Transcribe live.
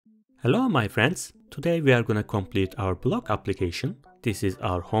Hello my friends, today we are gonna complete our blog application. This is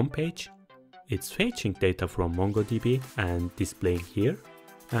our homepage. It's fetching data from MongoDB and displaying here.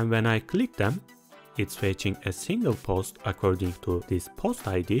 And when I click them, it's fetching a single post according to this post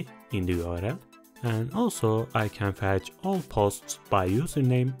ID in the URL. And also I can fetch all posts by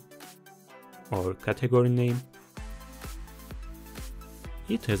username or category name.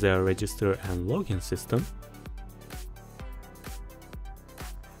 It has a register and login system.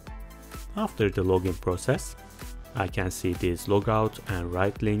 After the login process, I can see this logout and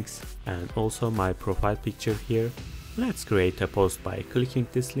write links and also my profile picture here. Let's create a post by clicking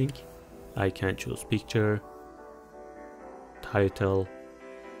this link. I can choose picture, title,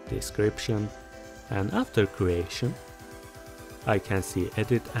 description, and after creation, I can see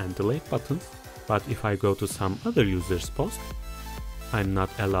edit and delete buttons. But if I go to some other user's post, I'm not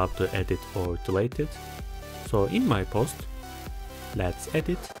allowed to edit or delete it. So in my post, let's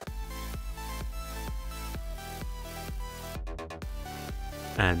edit.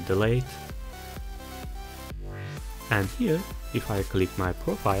 And delete. And here, if I click my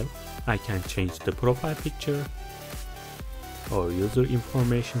profile, I can change the profile picture or user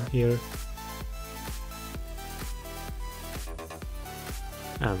information here.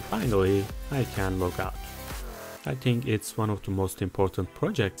 And finally, I can log out. I think it's one of the most important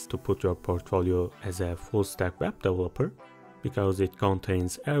projects to put your portfolio as a full stack web developer because it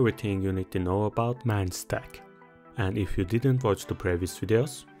contains everything you need to know about MERN Stack. And if you didn't watch the previous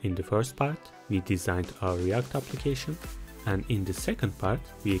videos, in the first part we designed our React application, and in the second part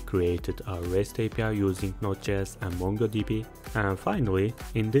we created our REST API using Node.js and MongoDB, and finally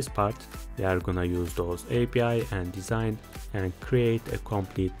in this part we are gonna use those API and design and create a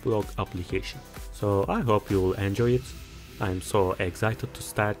complete blog application. So I hope you will enjoy it. I'm so excited to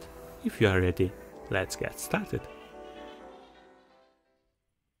start. If you are ready, let's get started.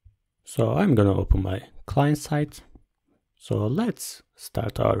 So I'm gonna open my client side. So let's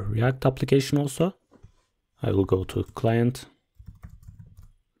start our React application also. I will go to client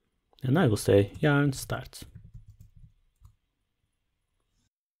and I will say yarn start.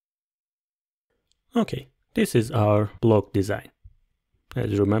 Okay, this is our blog design.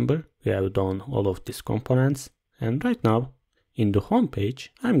 As you remember, we have done all of these components, and right now in the home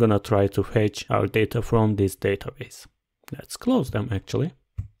page, I'm gonna try to fetch our data from this database. Let's close them actually.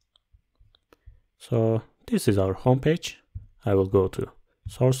 So this is our home page. I will go to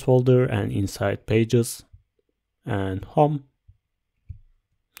source folder and inside pages and home.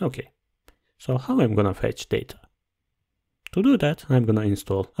 Okay, so how I'm gonna fetch data? To do that, I'm gonna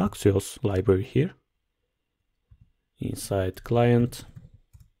install Axios library here inside client,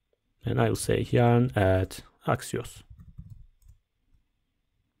 and I will say yarn add Axios.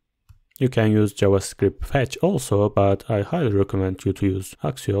 You can use JavaScript fetch also, but I highly recommend you to use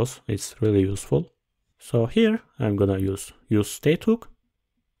Axios. It's really useful. So here I'm gonna use state hook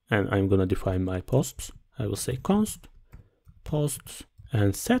and I'm gonna define my posts. I will say const posts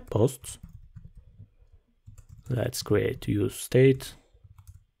and set posts. Let's create use state,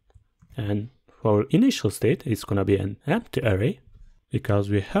 and for initial state it's gonna be an empty array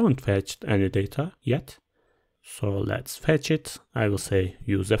because we haven't fetched any data yet. So let's fetch it. I will say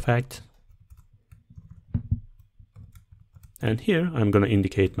use effect, and here I'm gonna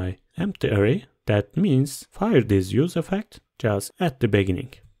indicate my empty array. That means fire this use effect just at the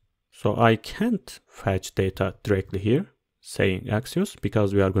beginning. So I can't fetch data directly here saying Axios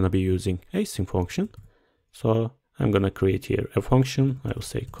because we are going to be using async function. So I'm going to create here a function. I will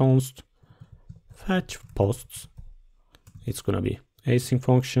say const fetch posts. It's going to be async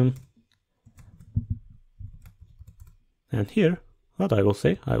function. And here what I will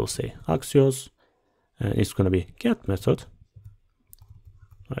say Axios, and it's going to be get method.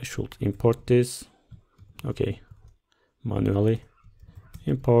 I should import this. Okay, manually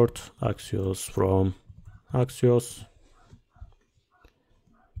import Axios from Axios.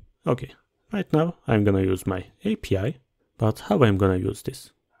 Okay, right now I'm gonna use my API, but how I'm gonna use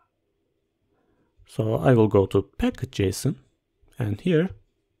this? So I will go to package.json, and here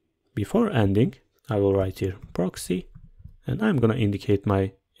before ending I will write here proxy, and I'm gonna indicate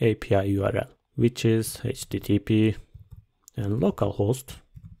my API URL, which is HTTP and localhost.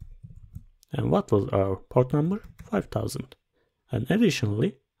 And what was our port number? 5000. And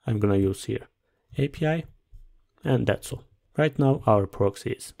additionally, I'm gonna use here API, and that's all. Right now our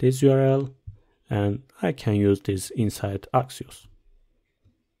proxy is this URL, and I can use this inside Axios.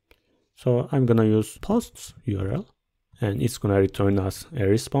 So I'm gonna use posts URL, and it's gonna return us a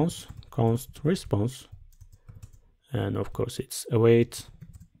response, const response, and of course it's await,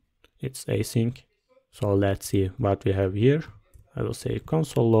 it's async. So let's see what we have here. I will say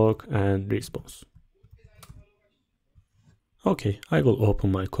console log and response. Okay, I will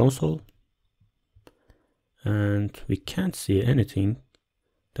open my console and we can't see anything.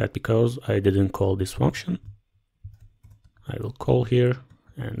 That because I didn't call this function. I will call here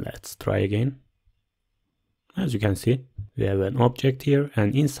and let's try again. As you can see, we have an object here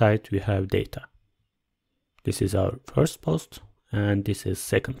and inside we have data. This is our first post and this is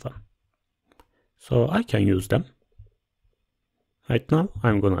second one. So I can use them. Right now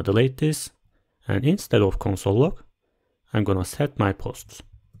I'm gonna delete this and instead of console log, I'm gonna set my posts.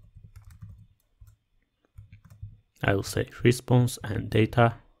 I will say response and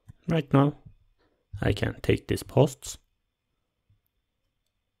data. Right now, I can take these posts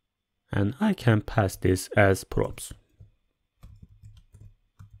and I can pass this as props.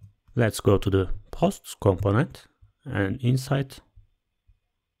 Let's go to the posts component and inside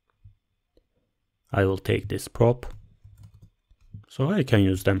I will take this prop. So I can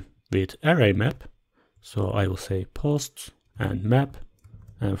use them with array map. So I will say posts and map,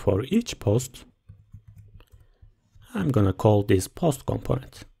 and for each post I'm gonna call this post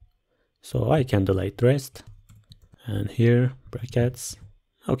component. So I can delete rest and here brackets.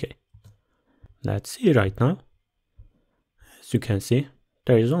 Okay, let's see right now. As you can see,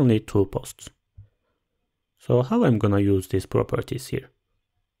 there is only 2 posts. So how I'm gonna use these properties here?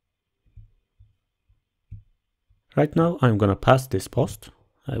 Right now I'm gonna pass this post.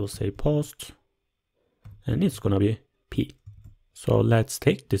 I will say post and it's gonna be p. So let's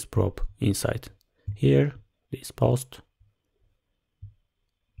take this prop inside here, this post.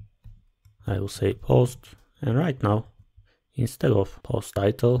 I will say post and right now instead of post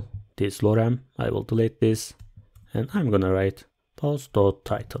title, this lorem, I will delete this and I'm gonna write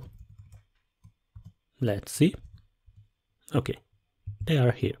post.title. Let's see. Okay, they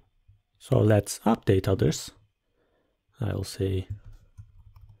are here. So let's update others. I will say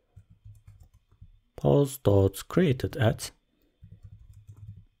post.createdAt.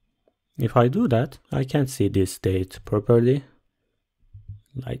 If I do that, I can't see this date properly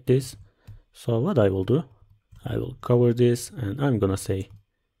like this. So what I will do, I will cover this and I'm gonna say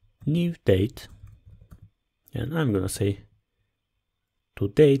new date and I'm gonna say to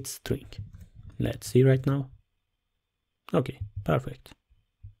date string. Let's see right now. Okay, perfect.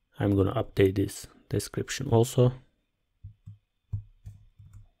 I'm gonna update this description also.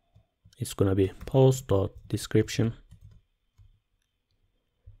 It's gonna be post.description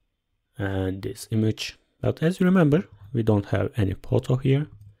and this image. But as you remember, we don't have any photo here.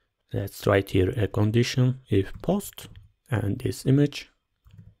 Let's write here a condition if post and this image.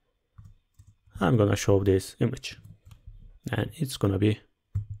 I'm gonna show this image and it's gonna be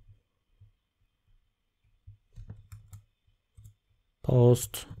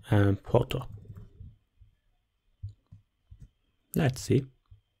post and photo. Let's see.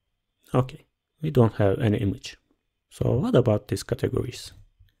 Okay, we don't have any image. So what about these categories?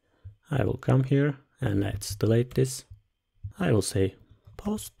 I will come here and let's delete this. I will say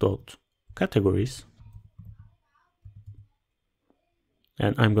post.categories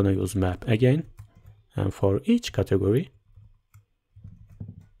and I'm gonna use map again, and for each category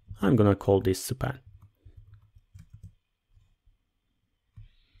I'm gonna call this span.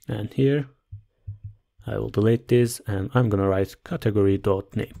 And here I will delete this and I'm gonna write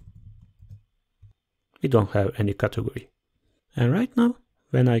category.name. We don't have any category. And right now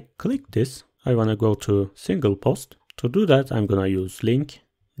when I click this, I wanna go to single post. To do that, I'm gonna use link.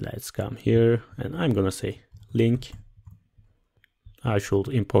 Let's come here and I'm gonna say link. I should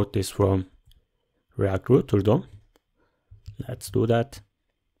import this from React Router DOM. Let's do that.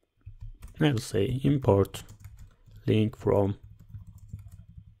 I'll say import link from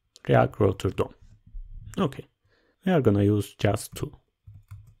React Router DOM. Okay, we are gonna use just 2.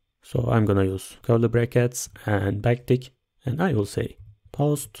 So I'm gonna use curly brackets and backtick and I will say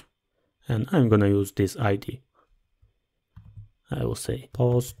post and I'm gonna use this ID. I will say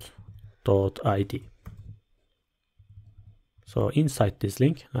post.id. So inside this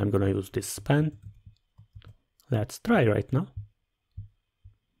link, I'm gonna use this span. Let's try right now.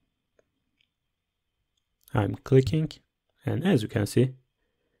 I'm clicking and as you can see,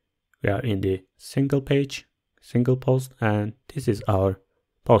 we are in the single page, single post, and this is our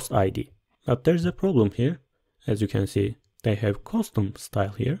post ID. But there's a problem here. As you can see, they have custom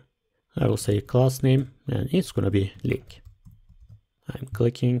style here. I will say class name and it's gonna be link. I'm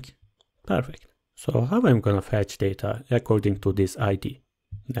clicking. Perfect. So how I'm gonna fetch data according to this ID?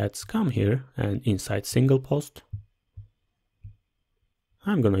 Let's come here and inside single post,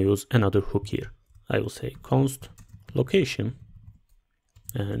 I'm gonna use another hook here. I will say const location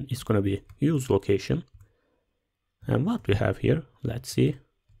and it's gonna be use location And what we have here, let's see.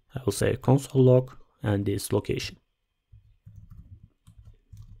 I will say console log and this location.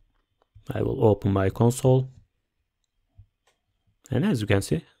 I will open my console. And as you can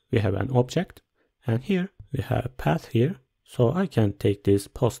see, we have an object. And here we have a path here. So I can take this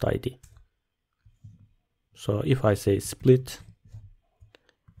post ID. So if I say split,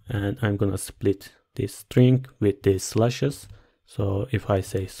 and I'm gonna split this string with these slashes. So if I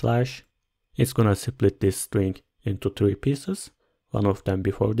say slash, it's gonna split this string into 3 pieces. One of them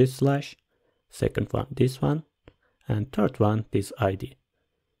before this slash, second one this one, and third one this ID.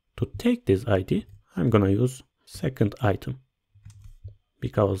 To take this ID, I'm gonna use second item,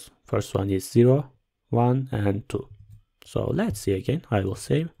 because first one is 0, 1, and 2. So let's see again. I will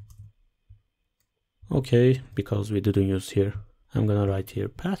save. Okay, because we didn't use here, I'm gonna write here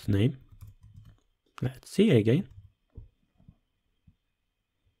path name. Let's see again.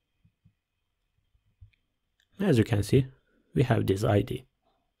 As you can see, we have this ID.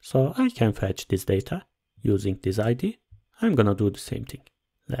 So I can fetch this data using this ID. I'm gonna do the same thing.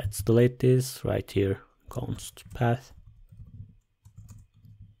 Let's delete this right here, const path.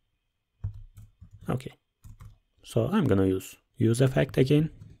 Okay, so I'm gonna use effect again.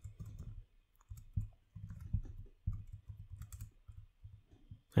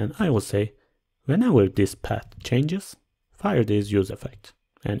 And I will say, whenever this path changes, fire this use effect.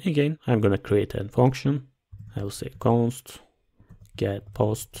 And again, I'm gonna create a function. I will say const get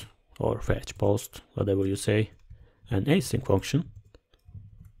post or fetch post, whatever you say, an async function.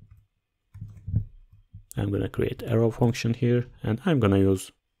 I'm gonna create arrow function here, and I'm gonna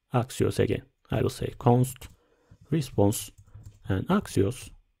use Axios again. I will say const response, and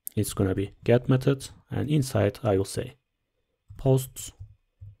Axios is gonna be get method, and inside I will say posts,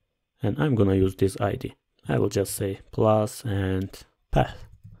 and I'm gonna use this ID. I will just say plus and path.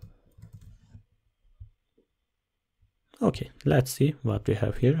 Okay, let's see what we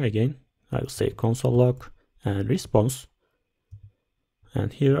have here again. I will say console log and response.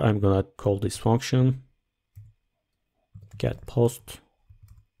 And here I'm gonna call this function get post.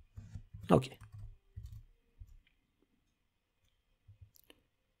 Okay.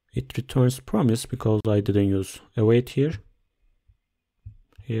 It returns promise because I didn't use await here.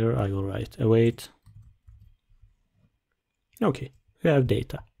 Here I will write await. Okay, we have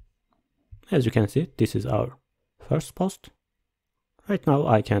data. As you can see, this is our first post. Right now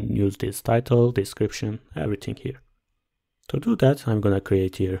I can use this title, description, everything here. To do that, I'm gonna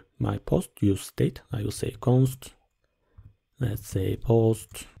create here my post use state. I will say const, let's say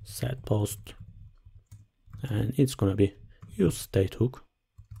post, set post, and it's gonna be use state hook.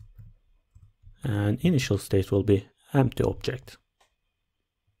 And initial state will be empty object,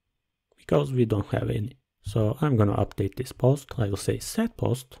 because we don't have any. So I'm gonna update this post. I will say set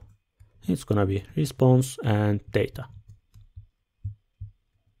post. It's gonna be response and data.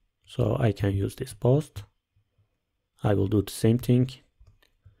 So I can use this post. I will do the same thing.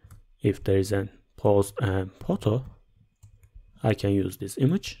 If there is a post and photo, I can use this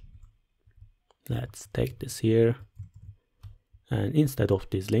image. Let's take this here. And instead of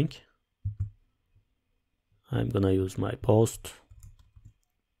this link, I'm gonna use my post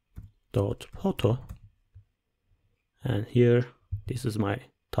dot photo. And here, this is my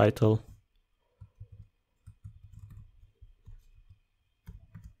title.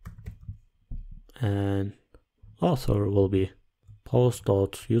 And author will be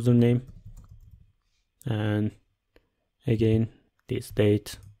post.username, and again this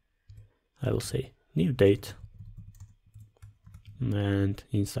date, I will say new date, and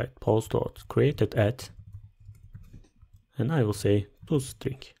inside post.created at, and I will say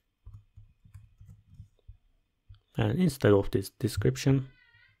toString, and instead of this description,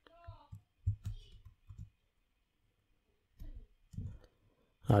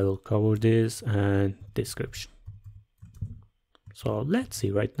 I will cover this and description. So let's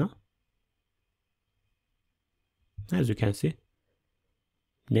see right now. As you can see,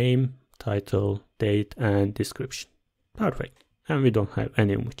 name, title, date, and description. Perfect. And we don't have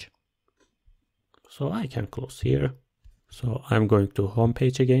any image. So I can close here. So I'm going to home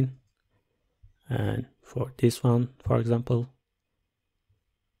page again. And for this one, for example,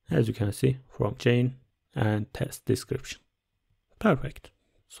 as you can see, from chain and test description. Perfect.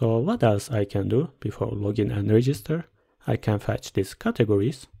 So what else I can do before login and register? I can fetch these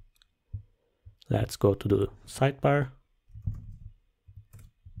categories. Let's go to the sidebar.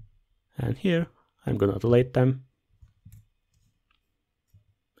 And here I'm gonna delete them.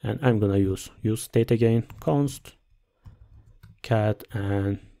 And I'm gonna use state again, const cat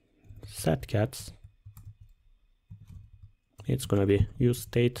and set cats. It's gonna be use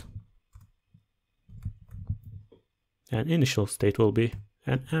state. and initial state will be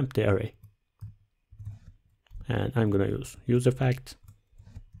an empty array. And I'm gonna use useEffect.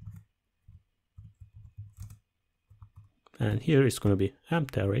 And here it's gonna be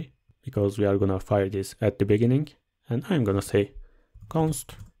empty array because we are gonna fire this at the beginning. And I'm gonna say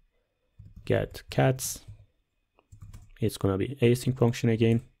const get cats. It's gonna be async function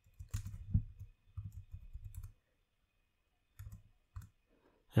again.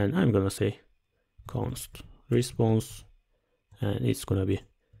 And I'm gonna say const response, and it's gonna be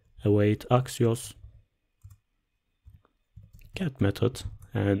await Axios cat method,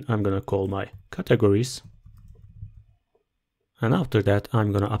 and I'm gonna call my categories. And after that,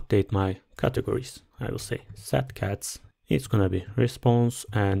 I'm gonna update my categories. I will say set cats. It's gonna be response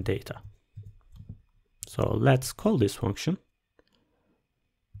and data. So let's call this function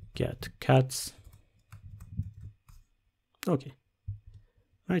get cats. Okay.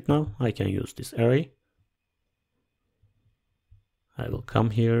 Right now I can use this array. I will come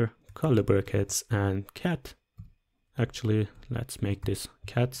here, curly brackets and cat. Actually, let's make this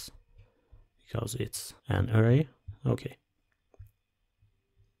cats because it's an array. Okay.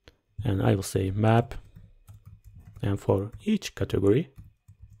 And I will say map, and for each category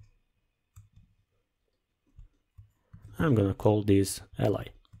I'm gonna call this li,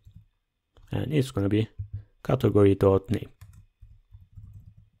 and it's gonna be category.name.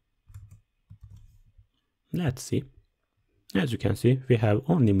 Let's see. As you can see, we have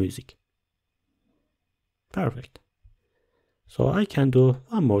only music. Perfect. So I can do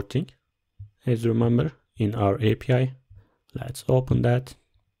one more thing. As you remember, in our API, let's open that.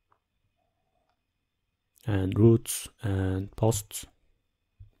 And routes and posts.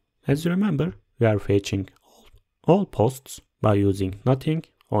 As you remember, we are fetching all posts by using nothing,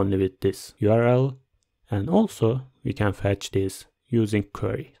 only with this URL. And also we can fetch this using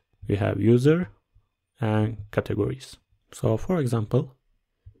query. We have user and categories. So for example,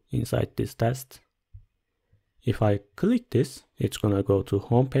 inside this test, if I click this, it's gonna go to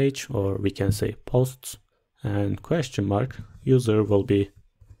home page, or we can say posts, and question mark user will be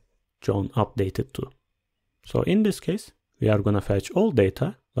John updated to. So in this case, we are gonna fetch all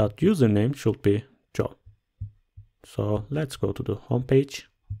data, but username should be John. So let's go to the home page.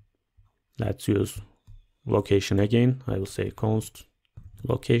 Let's use location again. I will say const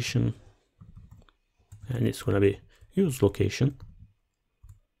location, and it's gonna be use location.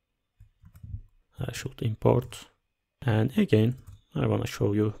 I should import, and again I want to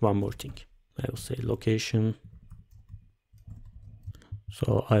show you one more thing. I will say location.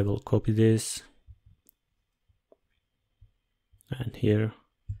 So I will copy this, and here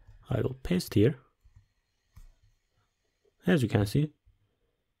I will paste here. As you can see,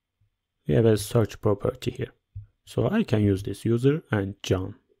 we have a search property here. So I can use this user and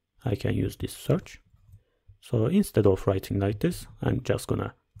John. I can use this search. So instead of writing like this, I'm just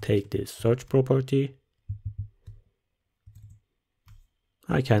gonna take this search property.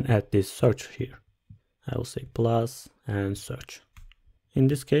 I can add this search here. I will say plus and search. In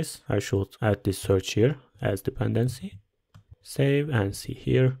this case, I should add this search here as dependency. Save and see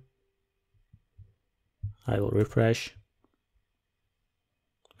here. I will refresh.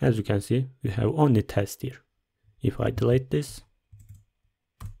 As you can see, we have only test here. If I delete this,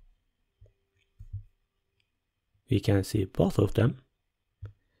 we can see both of them.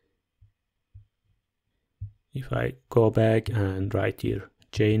 If I go back and write here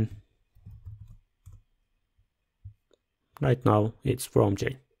Jane, right now it's from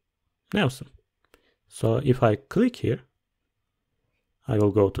Jane. Awesome. So if I click here, I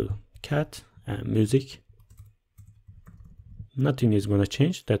will go to cat and music. Nothing is gonna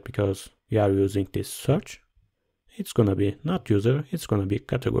change that because we are using this search. It's gonna be not user, it's gonna be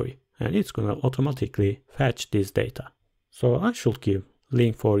category, and it's gonna automatically fetch this data. So I should give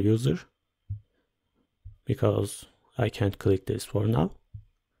link for user because I can't click this for now.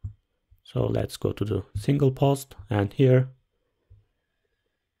 So let's go to the single post, and here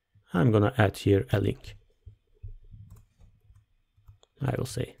I'm gonna add here a link. I will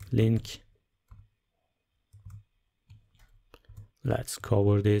say link. Let's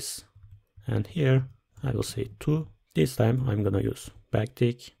cover this, and here I will say to. This time I'm gonna use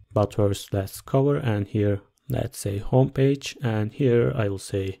backtick, but first let's cover, and here let's say homepage, and here I will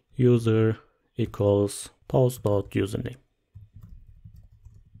say user equals post.username.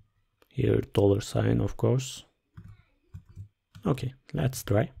 Here $, of course. Okay, let's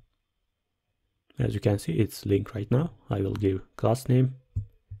try. As you can see, it's link right now. I will give class name.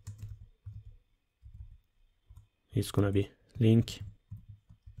 It's gonna be link,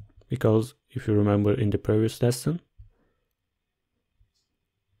 because if you remember in the previous lesson,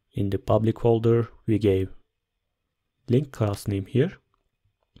 in the public folder we gave link class name here.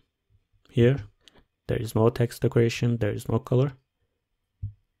 Here, there is no text decoration, there is no color.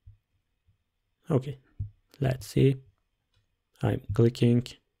 Okay, let's see. I'm clicking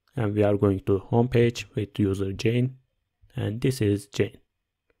and we are going to home page with user Jane, and this is Jane.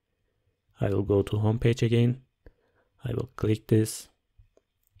 I will go to home page again. I will click this.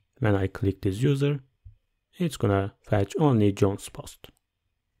 When I click this user, it's gonna fetch only John's post.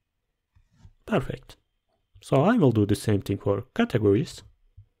 Perfect. So I will do the same thing for categories.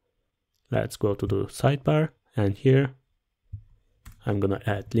 Let's go to the sidebar, and here I'm gonna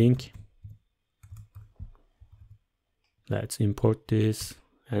add link. Let's import this,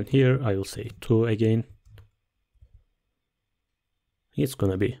 and here I will say to again. It's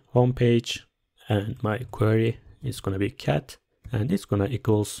gonna be home page, and my query is gonna be cat, and it's gonna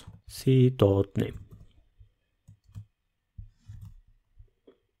equals c.name.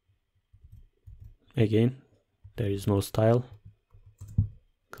 Again, there is no style.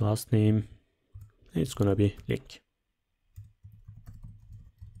 Class name, it's gonna be link.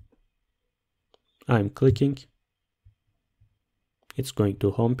 I'm clicking. It's going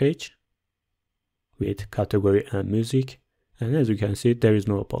to home page with category and music, and as you can see, there is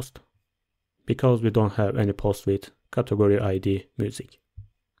no post because we don't have any post with category ID music.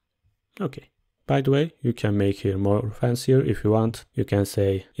 Okay. By the way, you can make here more fancier if you want. You can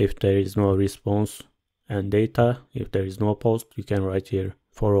say if there is no response and data, if there is no post, you can write here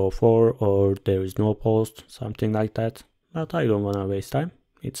 404 or there is no post, something like that. But I don't want to waste time.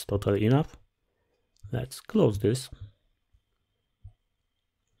 It's totally enough. Let's close this.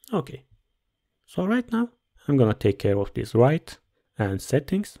 Okay. So right now, I'm gonna take care of this write and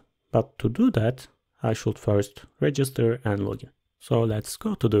settings. But to do that, I should first register and login. So let's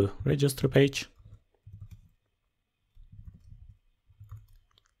go to the register page.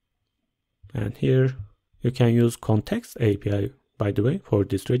 And here you can use context API, by the way, for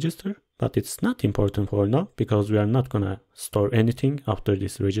this register, but it's not important for now because we are not gonna store anything after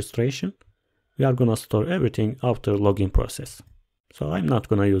this registration. We are gonna store everything after login process. So I'm not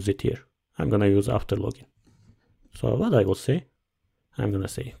gonna use it here. I'm gonna use after login. So what I will say, I'm gonna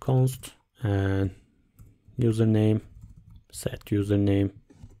say const and username, set username.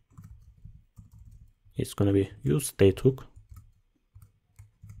 It's gonna be use state hook.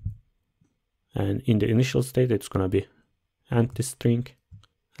 And in the initial state, it's gonna be empty string.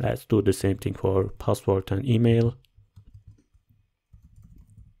 Let's do the same thing for password and email.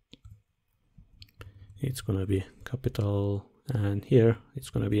 It's gonna be capital, and here it's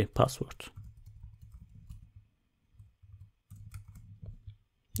gonna be password.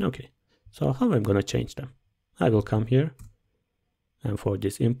 Okay, so how I'm gonna change them? I will come here, and for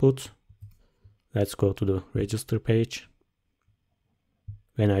this input, let's go to the register page.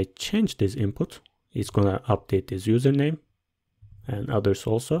 When I change this input, it's gonna update this username and others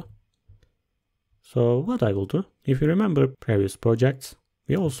also. So what I will do, if you remember previous projects,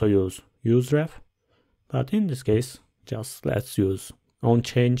 we also use useRef, but in this case, just let's use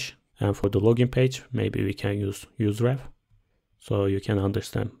onChange, and for the login page, maybe we can use useRef, so you can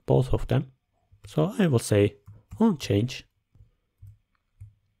understand both of them. So I will say onChange.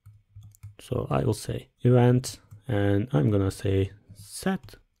 So I will say event, and I'm gonna say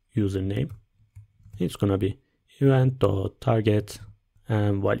set username. It's gonna be event.target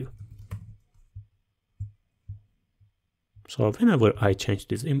and value. So whenever I change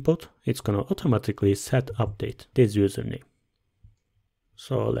this input, it's gonna automatically set update this username.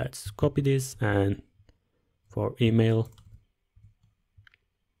 So let's copy this, and for email,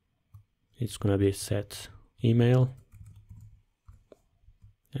 it's gonna be set email,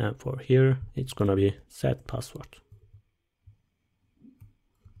 and for here, it's gonna be set password.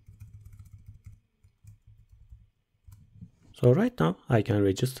 So right now I can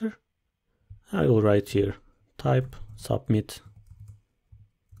register. I will write here type submit,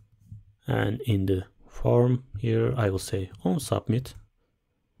 and in the form here I will say on submit.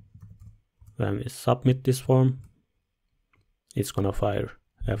 When we submit this form, it's gonna fire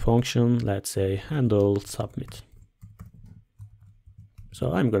a function, let's say handle submit.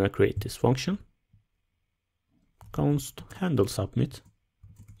 So I'm gonna create this function, const handle submit.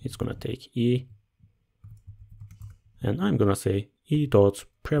 It's gonna take e, and I'm gonna say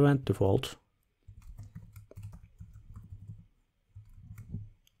e.prevent default.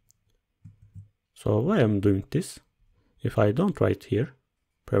 So why I'm doing this? If I don't write here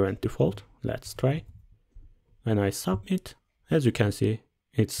prevent default, let's try. When I submit, as you can see,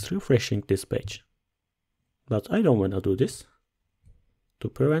 it's refreshing this page. But I don't want to do this. To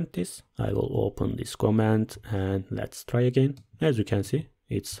prevent this, I will open this command and let's try again. As you can see,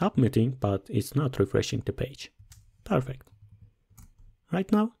 it's submitting, but it's not refreshing the page. Perfect. Right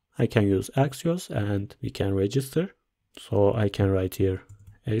now I can use Axios and we can register. So I can write here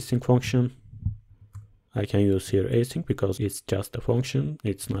async function. I can use here async because it's just a function,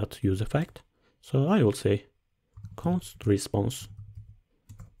 it's not use effect. So I will say const response,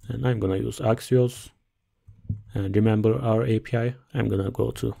 and I'm gonna use Axios. And remember our API, I'm gonna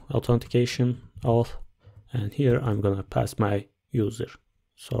go to authentication, auth, and here I'm gonna pass my user.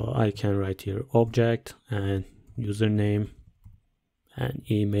 So I can write here object and username and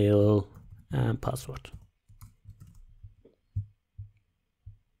email and password.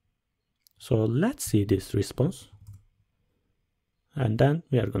 So let's see this response. And then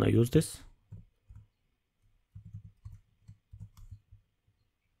we are gonna use this.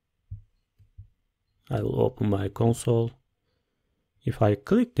 I will open my console. If I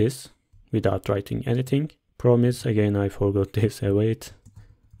click this without writing anything, promise again I forgot this await.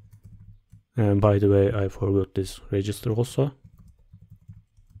 And by the way, I forgot this register also.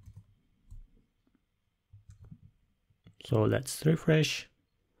 So let's refresh.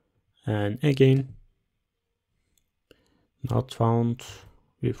 And again, not found.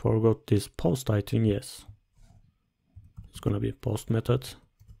 We forgot this post, I think, yes. It's gonna be post method.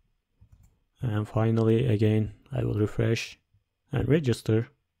 And finally, again, I will refresh and register.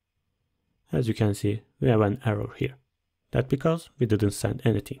 As you can see, we have an error here. That's because we didn't send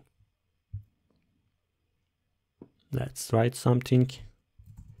anything. Let's write something.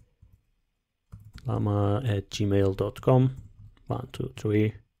 lama@gmail.com 1 2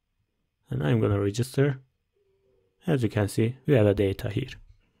 3, and I'm gonna register. As you can see, we have a data here.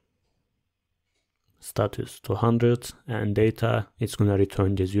 Status 200 and data, it's gonna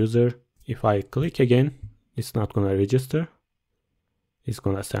return this user. If I click again, it's not gonna register. It's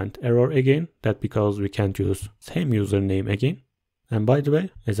gonna send error again. That's because we can't use same username again. And by the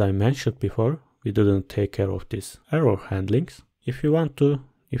way, as I mentioned before, we didn't take care of this error handlings. If you want to,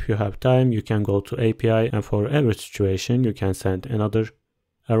 if you have time, you can go to API, and for every situation you can send another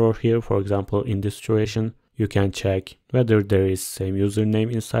error here. For example, in this situation, you can check whether there is same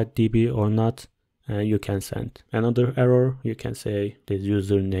username inside DB or not. And you can send another error. You can say this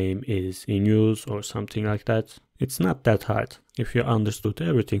username is in use or something like that. It's not that hard. If you understood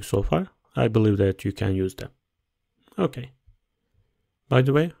everything so far, I believe that you can use them. Okay. By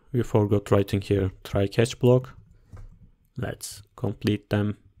the way, we forgot writing here try catch block. Let's complete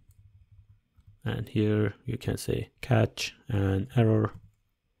them. And here you can say catch and error.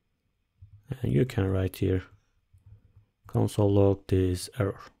 And you can write here console log this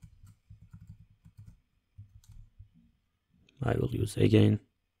error. I will use again.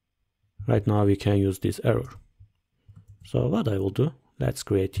 Right now we can use this error. So what I will do, let's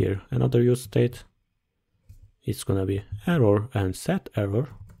create here another use state. It's gonna be error and set error.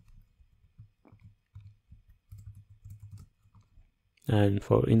 And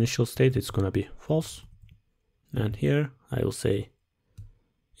for initial state, it's gonna be false. And here I will say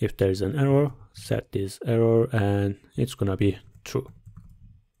if there is an error, set this error, and it's gonna be true.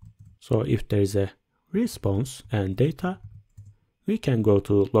 So if there is a response and data, we can go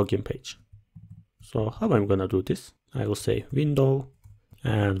to login page. So how I'm gonna do this? I will say window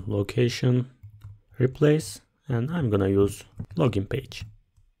and location replace, and I'm gonna use login page.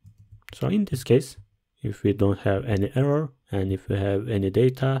 So in this case, if we don't have any error and if we have any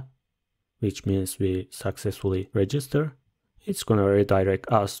data, which means we successfully register, it's gonna redirect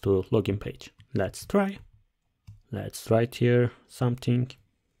us to login page. Let's try. Let's write here something.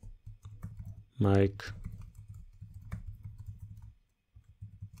 Mike.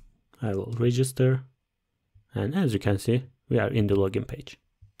 I will register, and as you can see, we are in the login page.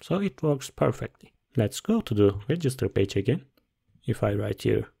 So it works perfectly. Let's go to the register page again. If I write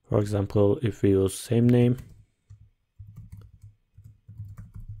here, for example, if we use same name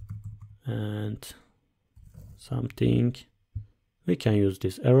and something, we can use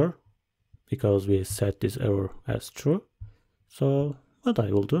this error because we set this error as true. So what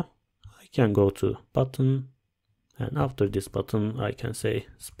I will do, I can go to button, and after this button I can say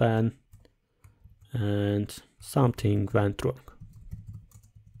span and something went wrong.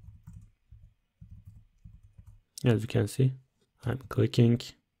 As you can see, I'm clicking.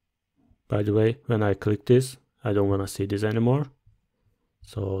 By the way, when I click this, I don't want to see this anymore.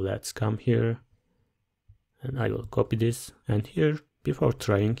 So let's come here and I will copy this, and here before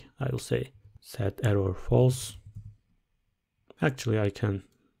trying I will say set error false. Actually I can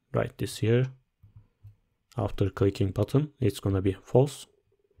write this here. After clicking button, it's gonna be false.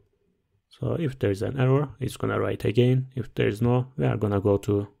 So if there's an error, it's gonna write again. If there's no, we are gonna go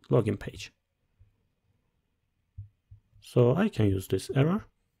to login page. So I can use this error.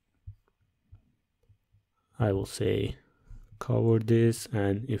 I will say cover this,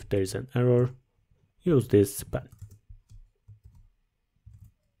 and if there is an error, use this span.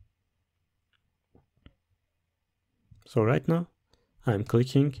 So right now I'm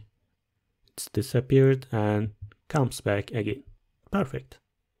clicking, it's disappeared and comes back again. Perfect.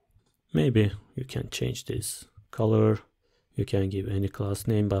 Maybe you can change this color. You can give any class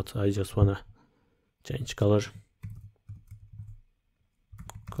name, but I just wanna change color.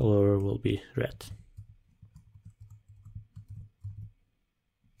 Color will be red.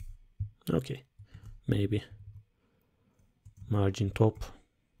 Okay, maybe margin top,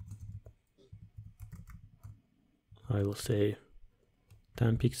 I will say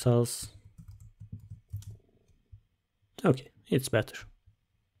 10 pixels. Okay, it's better.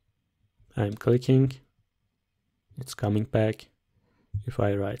 I'm clicking, it's coming back. If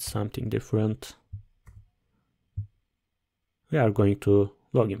I write something different, we are going to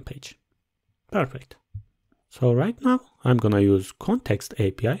login page. Perfect. So right now I'm gonna use context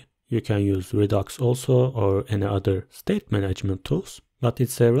API. You can use Redux also or any other state management tools, but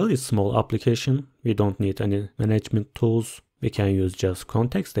it's a really small application. We don't need any management tools. We can use just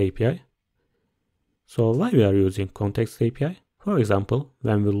context API. So why we are using context API? For example,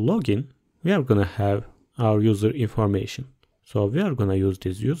 when we log in, we are gonna have our user information. So we are gonna use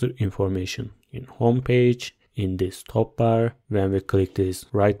this user information in home page, in this top bar. When we click this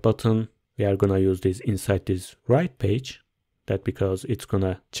right button, we are gonna use this inside this right page. That because it's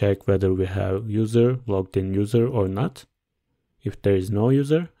gonna check whether we have user, logged in user or not. If there is no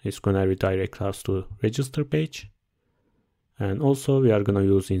user, it's gonna redirect us to register page. And also we are gonna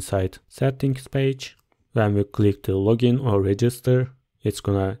use inside settings page. When we click to login or register, it's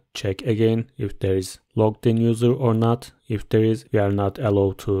gonna check again if there is logged in user or not. If there is, we are not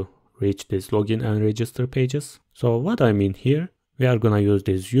allowed to reach this login and register pages. So what I mean here, we are gonna use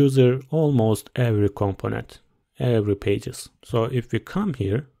this user almost every component, every pages. So if we come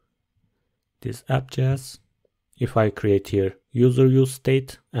here, this app.js, if I create here user use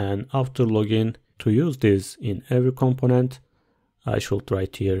state, and after login to use this in every component, I should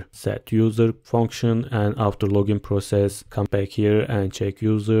write here set user function, and after login process come back here and check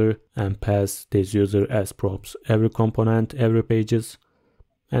user and pass this user as props every component, every pages.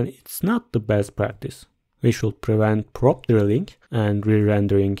 And it's not the best practice. We should prevent prop drilling and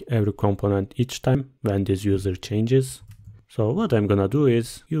re-rendering every component each time when this user changes. So what I'm gonna do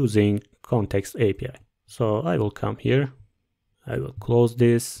is using context API. So I will come here, I will close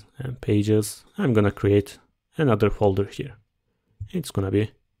this and pages. I'm gonna create another folder here. It's gonna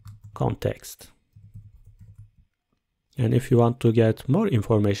be context. And if you want to get more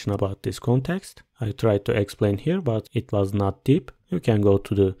information about this context, I tried to explain here, but it was not deep. You can go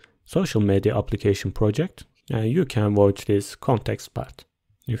to the social media application project and you can watch this context part.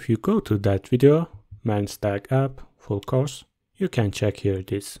 If you go to that video, MERN Stack app, full course, you can check here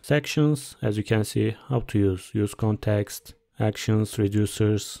these sections. As you can see, how to use context, actions,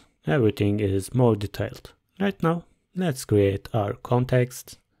 reducers, everything is more detailed. Right now, let's create our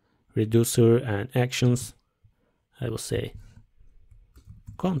context, reducer and actions. I will say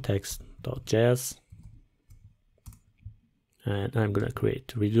context.js, and I'm gonna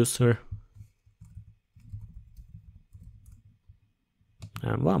create reducer.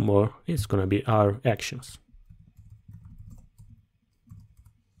 And one more is gonna be our actions.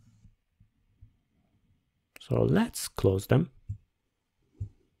 So let's close them.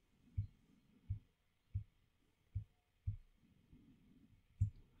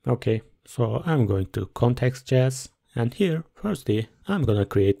 Okay, so I'm going to context.js, and here firstly I'm gonna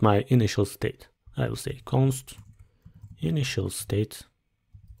create my initial state. I will say const initial state,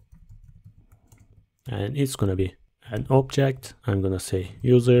 and it's gonna be an object. I'm gonna say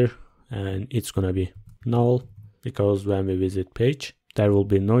user, and it's gonna be null because when we visit page there will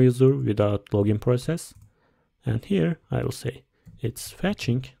be no user without login process. And here I will say it's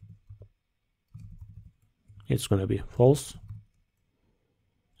fetching, it's gonna be false,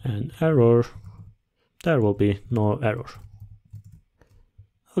 and error, there will be no error.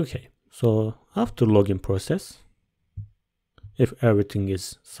 Okay, so after login process, if everything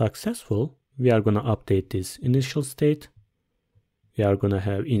is successful, we are gonna update this initial state. We are gonna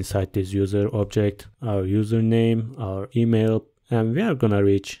have inside this user object our username, our email, and we are gonna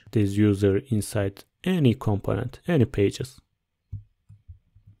reach this user inside any component, any pages.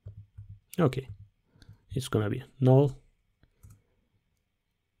 Okay, it's gonna be null.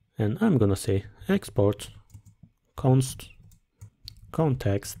 And I'm gonna say export const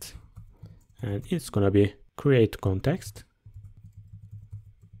context, and it's gonna be create context.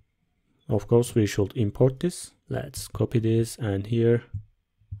 Of course we should import this. Let's copy this, and here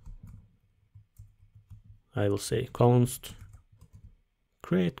I will say const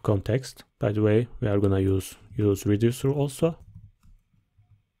create context. By the way, we are gonna use reducer also,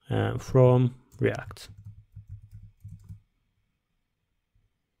 and from React.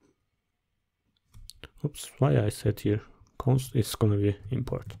 Oops, why I said here const is gonna be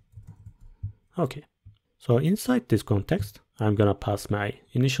import. Okay, so inside this context, I'm gonna pass my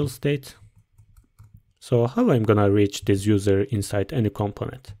initial state. So how I'm gonna reach this user inside any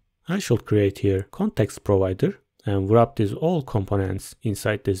component? I should create here context provider and wrap these all components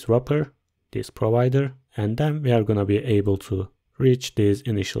inside this wrapper, this provider, and then we are gonna be able to reach this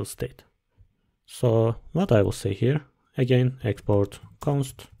initial state. So what I will say here, again, export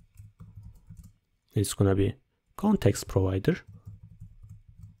const, it's gonna be context provider.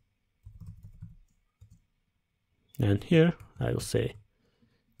 And here I will say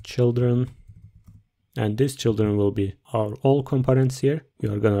children, and these children will be our all components here.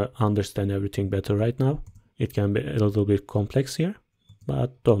 You are gonna understand everything better right now. It can be a little bit complex here,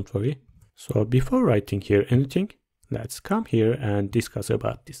 but don't worry. So before writing here anything, let's come here and discuss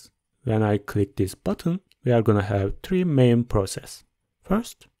about this. When I click this button, we are gonna have three main processes.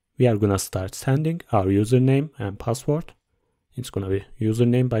 First, we are gonna start sending our username and password. It's gonna be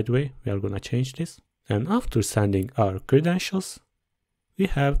username, by the way. We are gonna change this. And after sending our credentials, we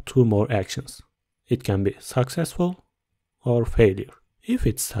have two more actions. It can be successful or failure. If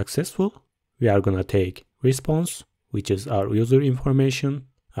it's successful, we are gonna take response, which is our user information,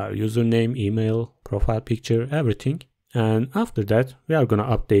 our username, email, profile picture, everything. And after that, we are gonna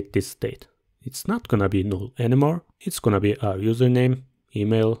update this state. It's not gonna be null anymore. It's gonna be our username,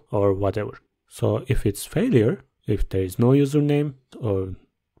 email, or whatever. So if it's failure, if there is no username or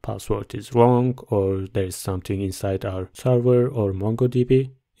password is wrong, or there is something inside our server or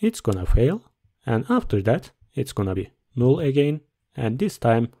MongoDB, it's gonna fail. And after that, it's gonna be null again. And this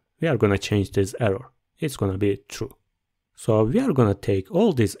time we are gonna change this error. It's gonna be true. So we are gonna take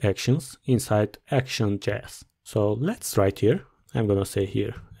all these actions inside action.js. So let's write here. I'm gonna say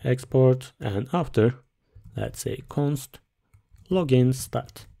here export, and after let's say const login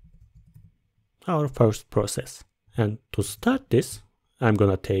start, our first process. And to start this, I'm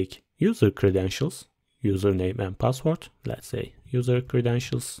gonna take user credentials, username and password. Let's say user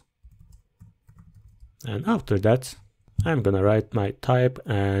credentials. And after that, I'm gonna write my type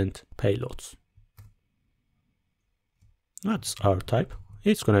and payloads. That's our type.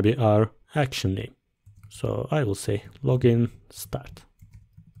 It's gonna be our action name. So I will say login start.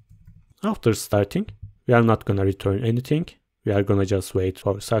 After starting, we are not gonna return anything. We are gonna just wait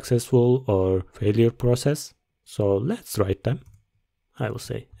for successful or failure process. So let's write them. I will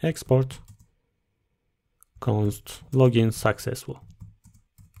say export const login successful.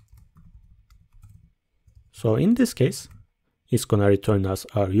 So in this case, it's gonna return us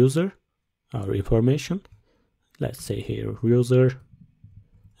our user, our information. Let's say here user,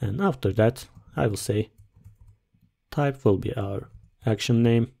 and after that I will say type will be our action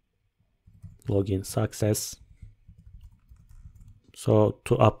name, login success. So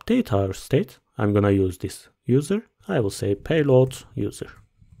to update our state, I'm gonna use this user. I will say payload user.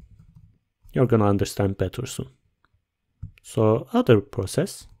 You're gonna understand better soon. So other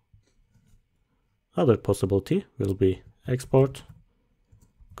possibility will be export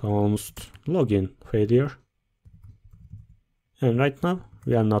const login failure. And right now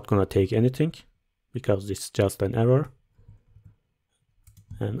we are not gonna take anything because it's just an error.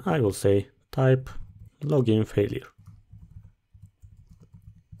 And I will say type login failure.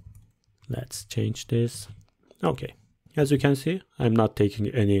 Let's change this. Okay, as you can see, I'm not taking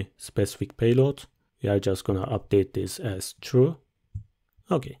any specific payload. We are just gonna update this as true.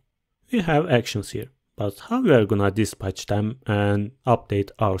 Okay, we have actions here, but how we are gonna dispatch them and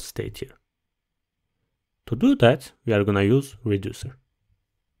update our state here? To do that, we are gonna use reducer.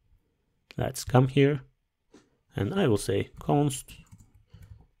 Let's come here, and I will say const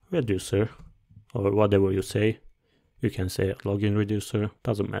reducer, or whatever you say. You can say login reducer,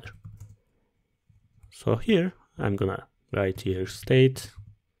 doesn't matter. So here I'm gonna write here state.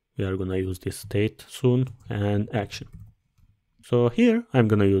 We are gonna use this state soon, and action. So here I'm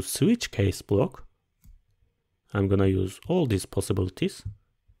gonna use switch case block. I'm gonna use all these possibilities.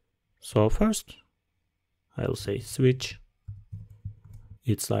 So first I will say switch.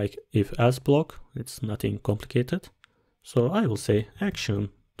 It's like if else block, it's nothing complicated. So I will say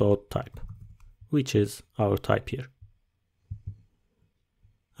action.type, which is our type here.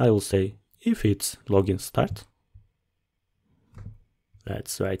 I will say if it's login start,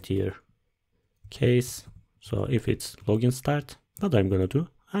 let's write here case. So if it's login start, what I'm gonna do,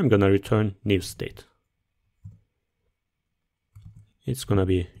 I'm gonna return new state. It's gonna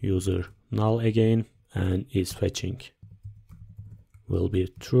be user null again, and is fetching will be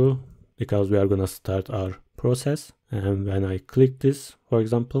true because we are gonna start our process. And when I click this, for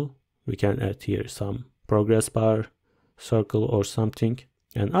example, we can add here some progress bar, circle or something.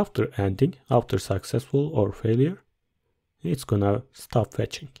 And after ending, after successful or failure, it's gonna stop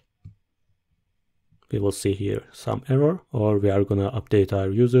fetching. We will see here some error, or we are gonna update our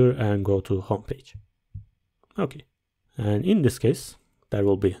user and go to home page. Okay, and in this case, there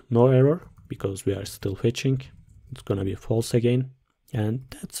will be no error because we are still fetching. It's gonna be false again, and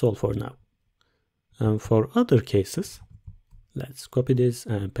that's all for now. And for other cases, let's copy this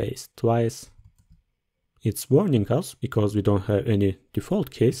and paste twice. It's warning us because we don't have any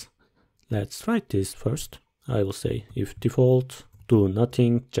default case. Let's write this first. I will say if default, do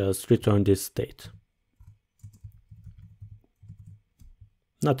nothing, just return this state.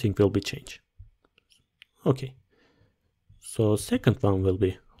 Nothing will be changed. Okay. So second one will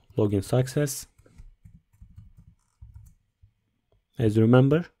be login success. As you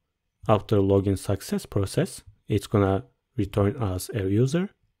remember, after login success process, it's gonna return us a user.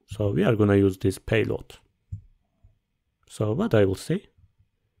 So we are gonna use this payload. So what I will say,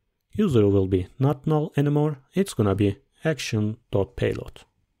 user will be not null anymore. It's gonna be action.payload.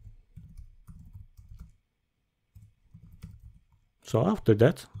 So after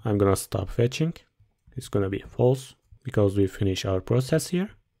that, I'm gonna stop fetching. It's gonna be false because we finish our process here,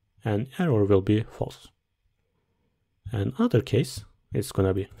 and error will be false. And other case, it's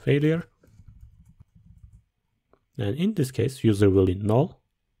gonna be failure. And in this case, user will be null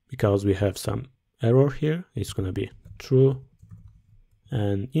because we have some error here. It's gonna be true.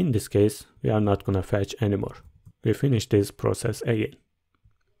 And in this case, we are not gonna fetch anymore. We finish this process again.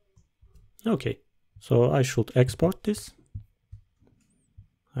 Okay, so I should export this.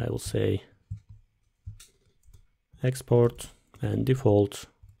 I will say export and default.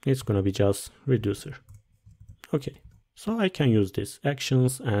 It's gonna be just reducer. Okay, so I can use this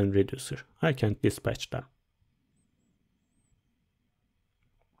actions and reducer. I can dispatch them.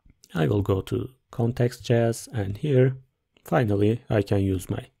 I will go to context.js, and here finally I can use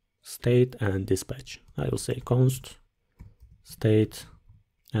my state and dispatch. I will say const state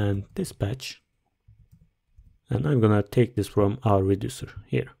and dispatch, and I'm gonna take this from our reducer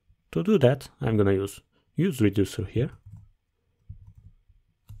here. To do that, I'm gonna use reducer here,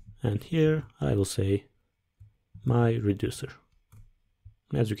 and here I will say my reducer.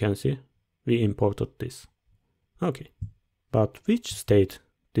 As you can see, we imported this. Okay, but which state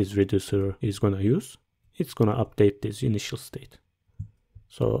this reducer is gonna use? It's gonna update this initial state.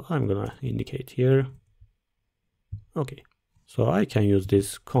 So I'm gonna indicate here. Okay, so I can use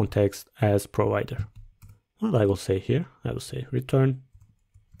this context as provider. What I will say here, I will say return,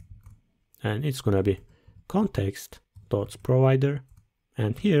 and it's gonna be context.provider,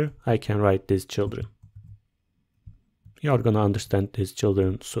 and here I can write these children. You are gonna understand these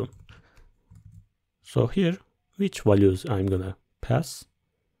children soon. So here, which values I'm gonna pass?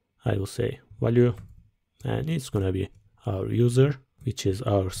 I will say value, and it's gonna be our user, which is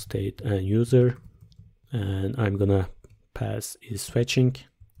our state and user, and I'm gonna pass is fetching.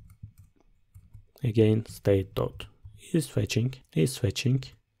 Again, state dot is fetching,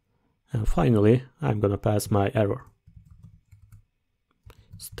 and finally I'm gonna pass my error,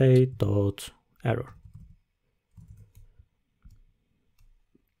 state dot error.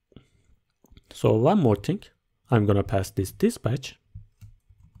 So one more thing, I'm gonna pass this dispatch,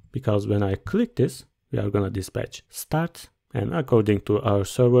 because when I click this, we are gonna dispatch start, and according to our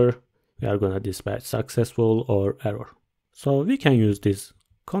server, we are gonna dispatch successful or error. So we can use this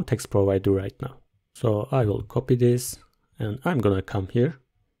context provider right now. So I will copy this, and I'm gonna come here.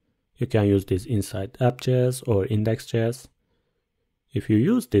 You can use this inside app.js or index.js. If you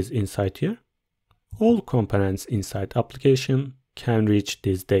use this inside here, all components inside application can reach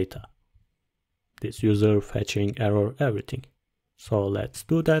this data. This user, fetching, error, everything. So let's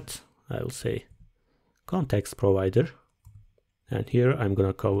do that. I will say context provider, and here I'm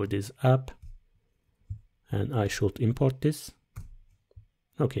gonna cover this app, and I should import this.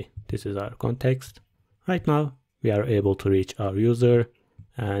 Okay, this is our context. Right now we are able to reach our user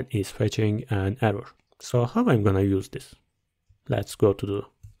and is fetching an error. So how I'm gonna use this? Let's go to the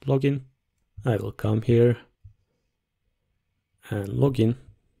login. I will come here and login.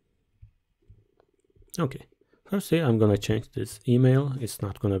 Okay, firstly I'm gonna change this email. It's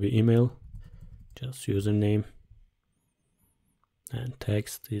not gonna be email, just username, and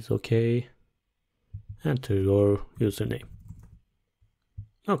text is okay. Enter your username.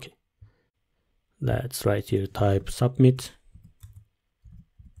 Okay, let's write here type submit,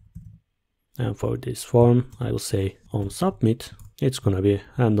 and for this form I will say on submit it's gonna be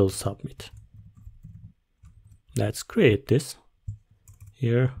handle submit. let's create this.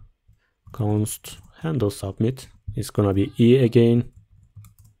 Here, const handle submit is gonna be e again,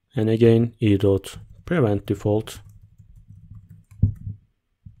 and again e dot prevent default.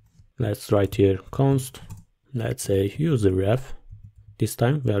 Let's write here const, let's say user ref. This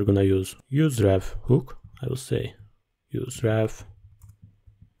time we are gonna use useref hook. I will say useref,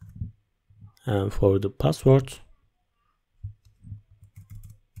 and for the password,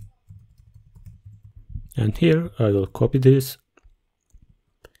 and here I will copy this,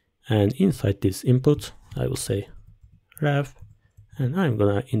 and inside this input I will say ref, and I'm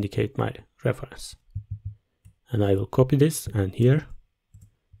gonna indicate my reference, and I will copy this, and here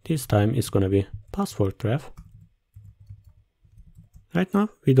this time it's gonna be password ref. Right now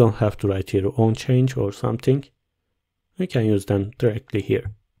we don't have to write here on change or something, we can use them directly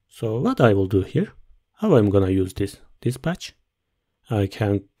here. So what I will do here, how I'm gonna use this dispatch, I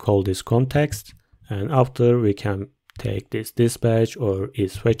can call this context, and after we can take this dispatch or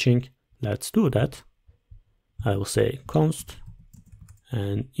is fetching. Let's do that. I will say const,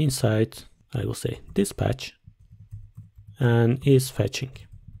 and inside I will say dispatch and is fetching.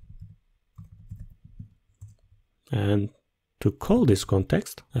 And to call this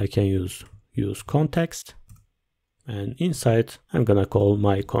context, I can use context, and inside I'm gonna call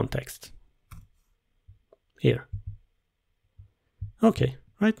my context here. Okay,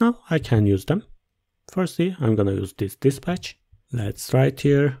 right now I can use them. Firstly, I'm gonna use this dispatch. Let's write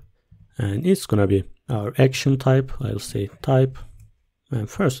here, and it's gonna be our action type. I'll say type, and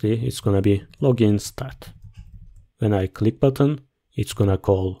firstly it's gonna be login start. When I click button, it's gonna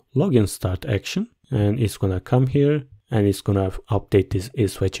call login start action, and it's gonna come here, and it's gonna update this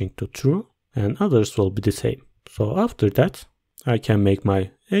is fetching to true, and others will be the same. So after that, I can make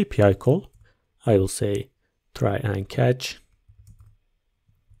my API call. I will say try and catch.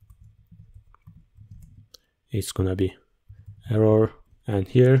 It's gonna be error, and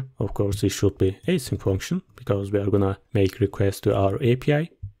here of course it should be async function because we are gonna make request to our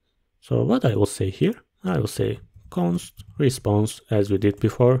API. So what I will say here, I will say const response as we did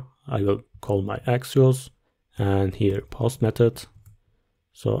before. I will call my Axios, and here post method.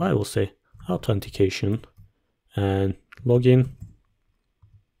 So I will say authentication and login,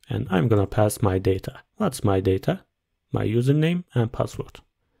 and I'm gonna pass my data. What's my data? My username and password.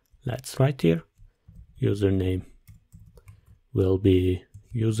 Let's write here. Username will be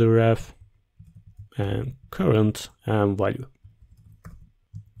userref and current and value.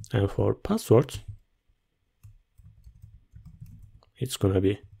 And for password, it's gonna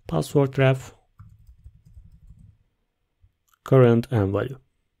be password ref, current and value.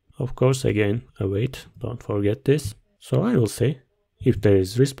 Of course, again, await, don't forget this. So I will say if there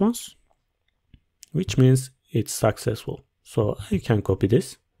is response, which means it's successful. So I can copy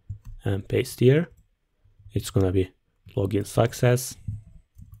this and paste here. It's gonna be login success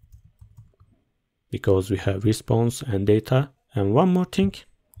because we have response and data. And one more thing,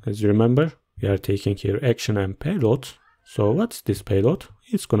 as you remember, we are taking here action and payload. So what's this payload?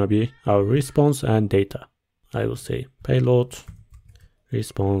 It's gonna be our response and data. I will say payload,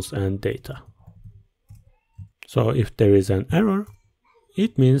 response and data. So if there is an error,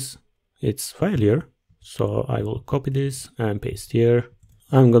 it means it's failure. So I will copy this and paste here.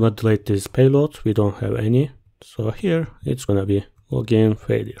 I'm gonna delete this payload, we don't have any. So here it's gonna be login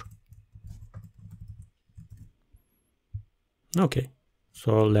failure. Okay,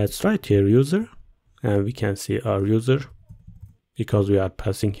 so let's write here user, and we can see our user because we are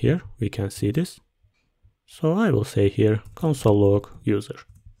passing here, we can see this. So I will say here console log user.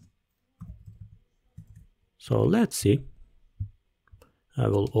 So let's see. I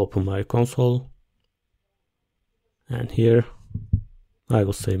will open my console, and here I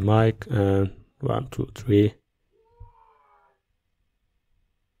will say mic and 1, 2, 3.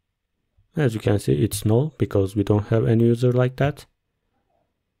 As you can see, it's null because we don't have any user like that.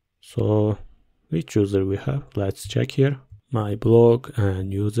 So which user we have? Let's check here. My blog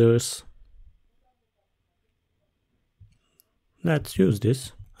and users. Let's use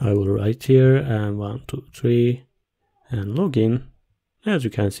this. I will write here and 1, 2, 3 and login. As you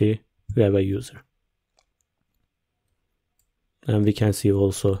can see, we have a user. And we can see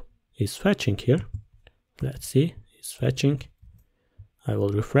also is fetching here. Let's see, it's fetching. I will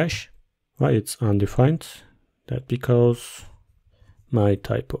refresh. Why it's undefined? That because my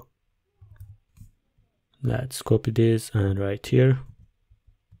typo. Let's copy this and write here.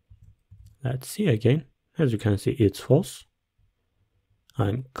 Let's see again. As you can see, it's false.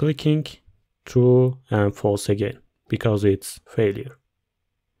 I'm clicking true and false again because it's failure.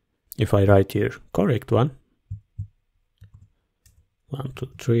 If I write here correct one, 1, 2,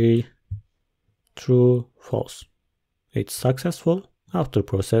 3, true, false. It's successful. After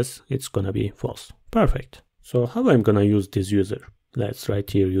process, it's gonna be false. Perfect. So how I'm gonna use this user? Let's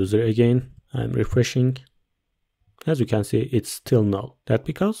write here user again. I'm refreshing. As you can see, it's still null. That's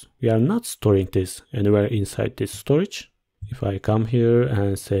because we are not storing this anywhere inside this storage. If I come here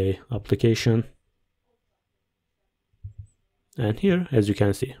and say application, and here, as you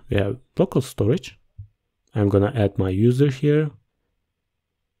can see, we have local storage. I'm gonna add my user here.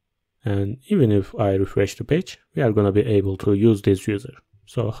 And even if I refresh the page, we are gonna be able to use this user.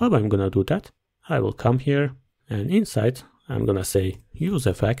 So how I'm gonna do that? I will come here and inside, I'm gonna say use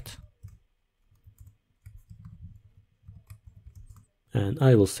effect. And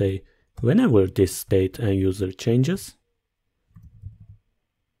I will say whenever this state and user changes,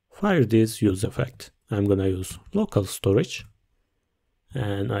 fire this use effect. I'm gonna use local storage.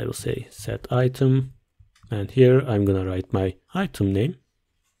 And I will say set item. And here I'm gonna write my item name.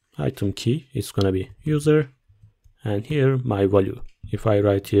 Item key is gonna be user. And here my value. If I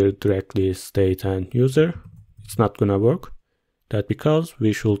write here directly state and user, it's not gonna work. That's because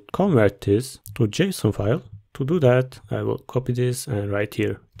we should convert this to JSON file. To do that, I will copy this and write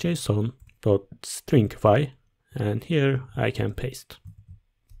here json.stringify, and here I can paste.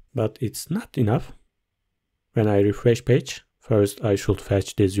 But it's not enough. When I refresh page, first I should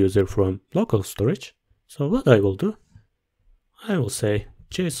fetch this user from local storage. So what I will do, I will say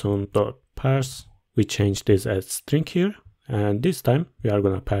json.parse. We change this as string here, and this time we are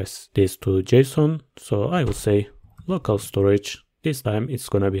gonna parse this to JSON. So I will say local storage. This time it's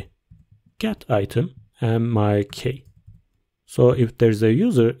gonna be get item and my key. So if there's a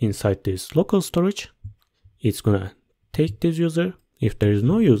user inside this local storage, it's gonna take this user. If there is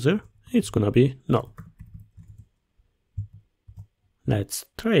no user, it's gonna be null. Let's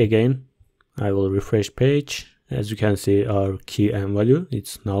try again. I will refresh page. As you can see, our key and value,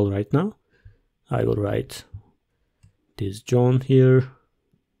 it's null right now. I will write this John here.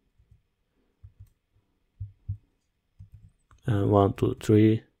 And 1, 2,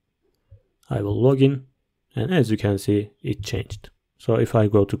 3. I will log in. And as you can see, it changed. So if I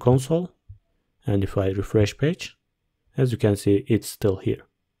go to console and if I refresh page, as you can see, it's still here.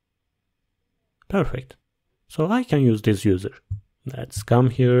 Perfect. So I can use this user. Let's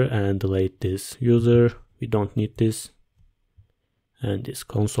come here and delete this user. We don't need this. And this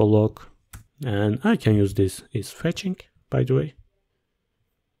console log. And I can use this is fetching, by the way.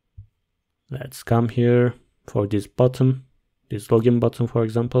 Let's come here for this button, this login button, for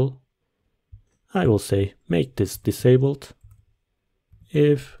example. I will say make this disabled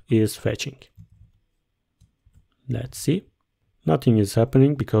if is fetching. Let's see. Nothing is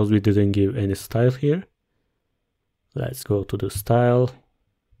happening because we didn't give any style here. Let's go to the style.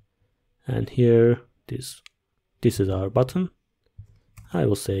 And here, this is our button. I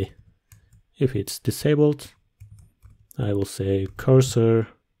will say if it's disabled, I will say cursor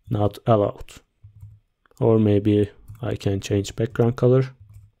not allowed. Or maybe I can change background color.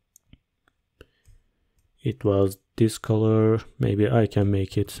 It was this color, maybe I can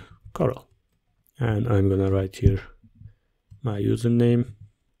make it coral. And I'm gonna write here my username,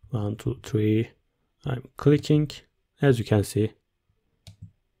 1, 2, 3. I'm clicking. As you can see,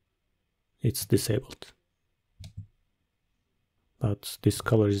 it's disabled. But this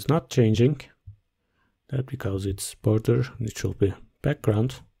color is not changing. That's because it's border, it should be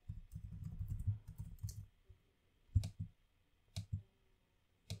background.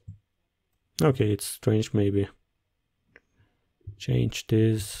 Okay, it's strange, maybe change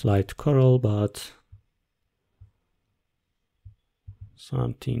this light coral, but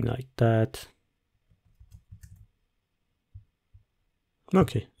something like that.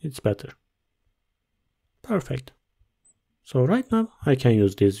 Okay, it's better. Perfect. So right now I can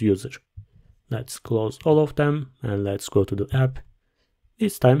use this user. Let's close all of them and let's go to the app.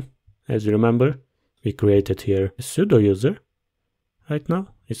 This time, as you remember, we created here a pseudo user. Right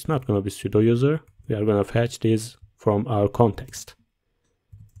now, it's not going to be pseudo user. We are going to fetch this from our context.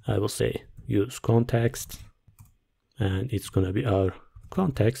 I will say use context, and it's going to be our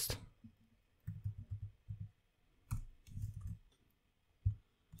context.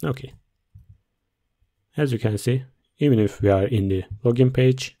 Okay. As you can see, even if we are in the login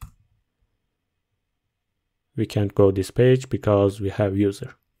page, we can't go this page because we have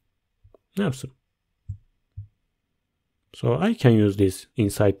user. Awesome. So I can use this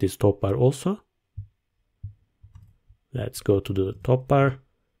inside this top bar also. Let's go to the top bar.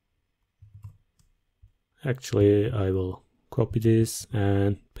 Actually, I will copy this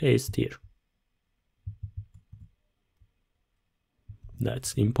and paste here.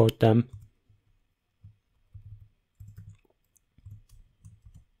 Let's import them.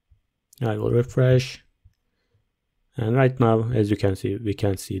 I will refresh. And right now, as you can see, we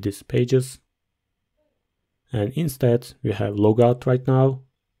can see these pages. And instead, we have logout right now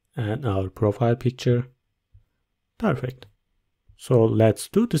and our profile picture. Perfect. So let's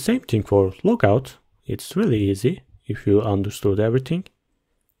do the same thing for logout. It's really easy if you understood everything.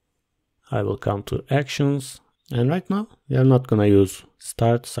 I will come to actions. And right now, we are not going to use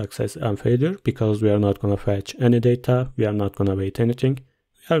start, success, and failure because we are not going to fetch any data. We are not going to wait anything.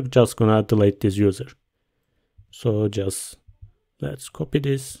 We are just going to delete this user. So just let's copy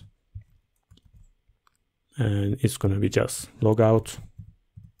this. And it's going to be just logout.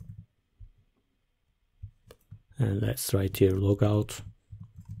 And let's write here logout.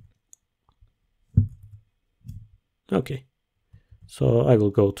 Okay. So I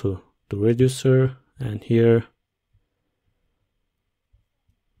will go to the reducer and here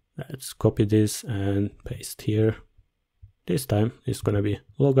let's copy this and paste here. This time it's going to be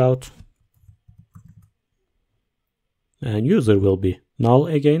logout. And user will be null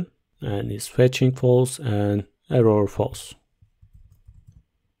again. And is fetching false and error false.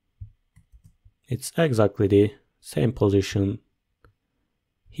 It's exactly the same position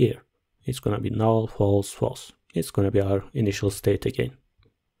here. It's going to be null, false, false. It's going to be our initial state again.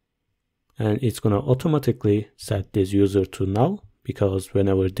 And it's going to automatically set this user to null because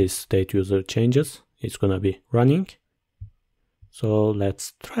whenever this state user changes, it's going to be running. So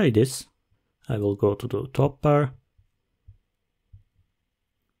let's try this. I will go to the top bar.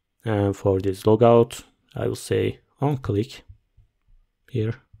 And for this logout, I will say on click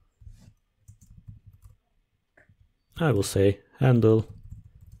here. I will say handle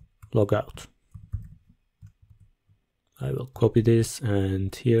logout. I will copy this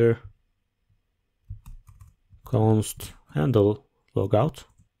and here const handle logout.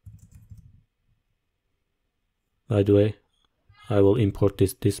 By the way, I will import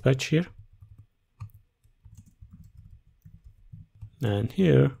this dispatch here. And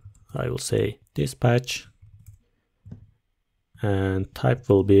here I will say dispatch and type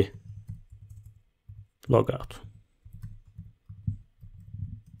will be logout.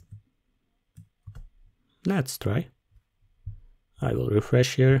 Let's try. I will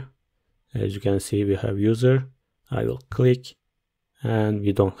refresh here. As you can see, we have user. I will click and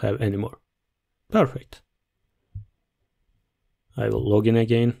we don't have any more. Perfect. I will log in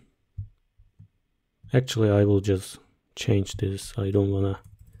again. Actually, I will just change this. I don't want to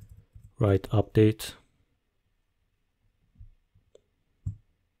write update.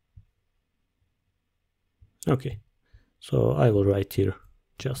 Okay, so I will write here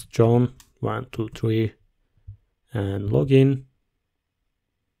just John 123 and login.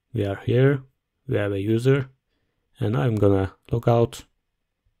 We are here, we have a user, and I'm gonna log out.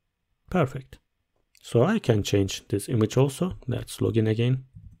 Perfect. So I can change this image also. Let's log in again.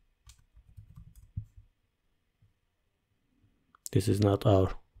 This is not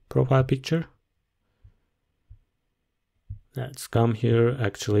our profile picture. Let's come here.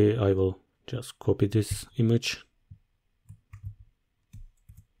 Actually, I will just copy this image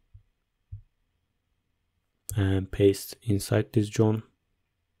and paste inside this John.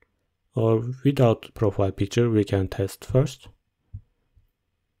 Or without profile picture, we can test first.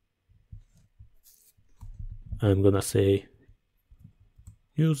 I'm gonna say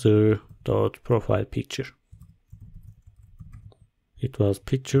user.profile picture. It was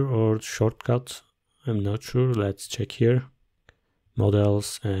picture or shortcut, I'm not sure. Let's check here.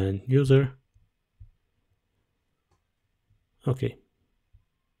 Models and user. Okay,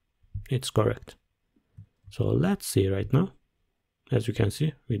 it's correct. So let's see right now. As you can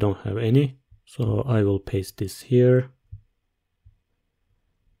see, we don't have any. So I will paste this here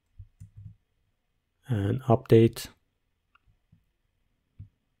and update.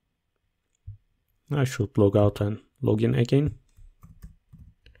 I should log out and log in again.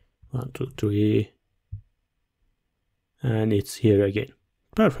 1, 2, 3, and it's here again.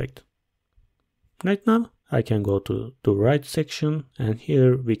 Perfect. Right now I can go to the right section and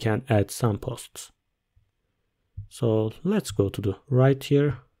here we can add some posts. So let's go to the right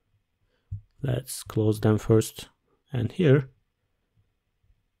here. Let's close them first. And here,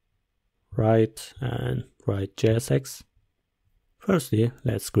 write and write JSX. Firstly,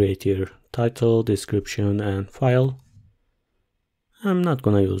 let's create here title, description, and file. I'm not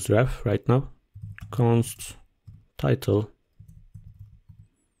gonna use ref right now. Const title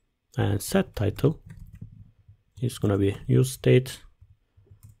and set title is gonna be use state.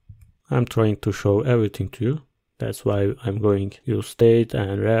 I'm trying to show everything to you. That's why I'm going use state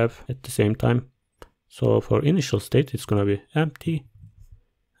and ref at the same time. So for initial state, it's gonna be empty.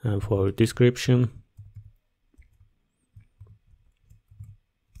 And for description,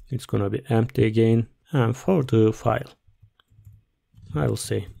 it's gonna be empty again. And for the file, I will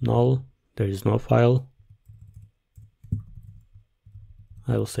say null, there is no file.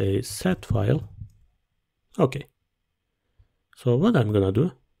 I will say set file. Okay. So what I'm gonna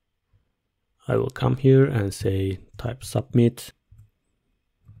do, I will come here and say type submit.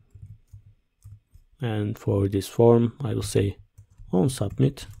 And for this form, I will say on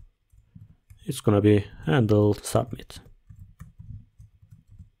submit, it's gonna be handle submit.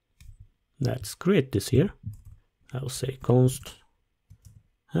 Let's create this here. I will say const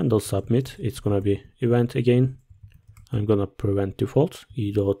handle submit. It's gonna be event again. I'm gonna prevent default,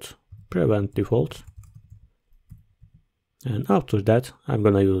 e.prevent default. And after that, I'm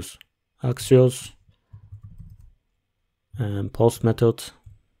gonna use Axios and post method.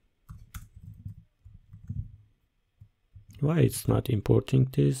 Why it's not importing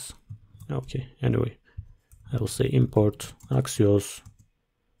this? Okay, anyway, I will say import Axios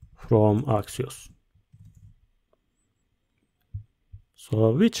from Axios.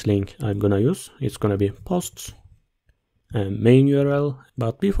 So which link I'm gonna use? It's gonna be posts and main URL.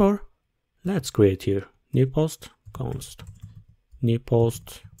 But before, let's create here new post, const new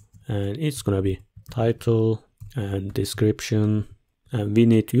post, and it's gonna be title and description, and we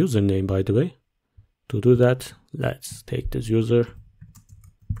need username, by the way. To do that, let's take this user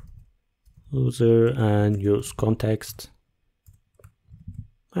and use context.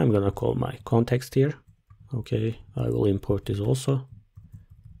 I'm gonna call my context here. Okay, I will import this also.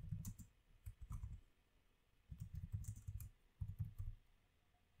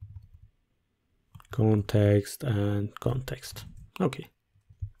 Context and context. Okay.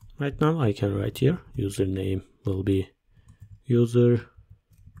 Right now I can write here username will be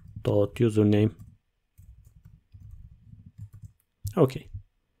user.username. Okay.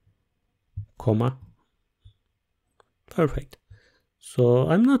 Comma. Perfect. So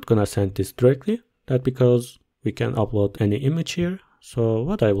I'm not gonna send this directly. That's because we can upload any image here. So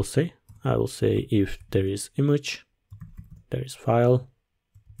what I will say if there is image, there is file.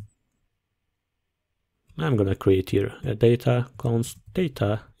 I'm gonna create here a data, const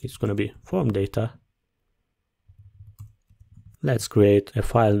data, it's gonna be form data. Let's create a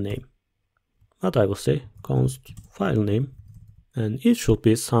file name. What I will say, const file name, and it should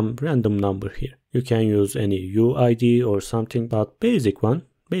be some random number here. You can use any UID or something, but basic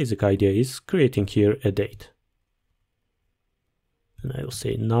idea is creating here a date. And I will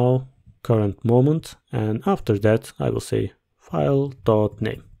say now, current moment, and after that I will say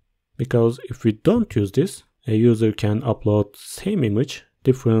file.name. Because if we don't use this, a user can upload same image,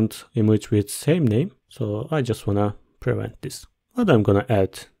 different image with same name. So I just wanna prevent this. What I'm gonna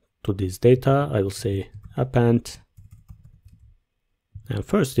add to this data, I will say append. And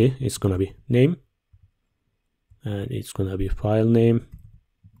firstly, it's gonna be name. And it's gonna be file name.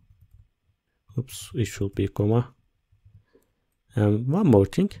 Oops, it should be comma. And one more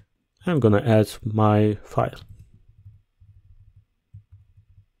thing, I'm gonna add my file.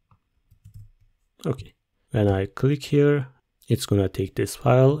 Okay, when I click here, it's gonna take this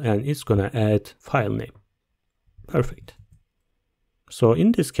file and it's gonna add file name. Perfect. So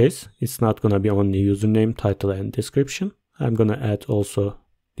in this case, it's not gonna be only username, title, and description. I'm gonna add also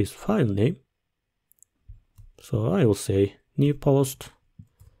this file name. So I will say new post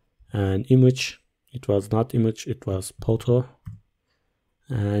and image. It was not image, it was photo.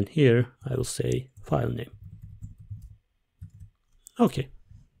 And here I will say file name. Okay.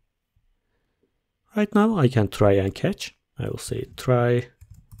 Right now I can try and catch. I will say try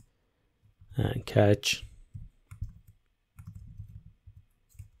and catch.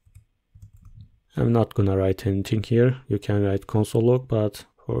 I'm not gonna write anything here. You can write console log, but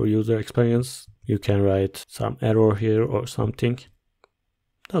for user experience, you can write some error here or something.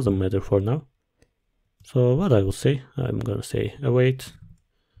 Doesn't matter for now. So what I will say, I'm gonna say await.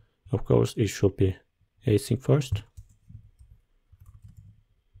 Of course, it should be async first.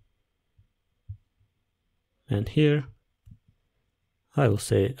 And here, I will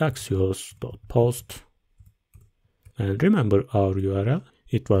say axios.post. And remember our URL,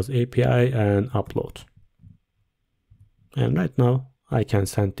 it was API and upload. And right now, I can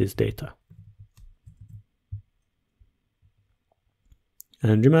send this data.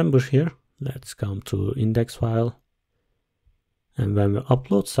 And remember here, let's come to index file. And when we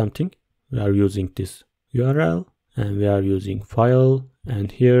upload something, we are using this URL and we are using file. And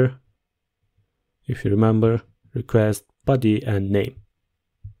here, if you remember, request body and name.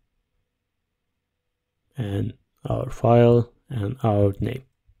 And our file and our name.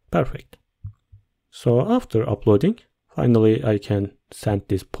 Perfect. So after uploading, finally I can send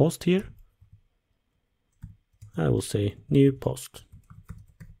this post here. I will say new post.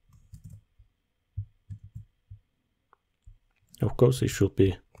 Of course, it should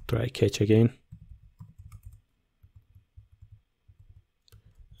be try catch again.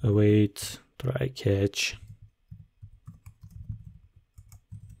 Await, try catch.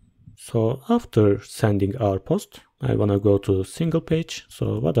 So after sending our post, I want to go to single page.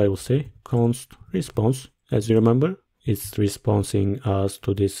 So what I will say, const response. As you remember, it's responding us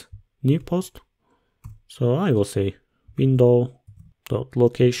to this new post. So I will say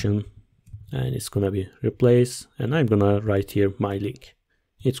window.location, and it's gonna be replace, and I'm gonna write here my link.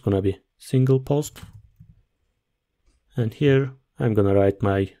 It's gonna be single post, and here I'm gonna write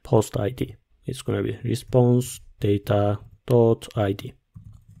my post ID. It's gonna be response data.id.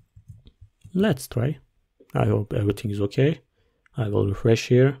 Let's try. I hope everything is okay. I will refresh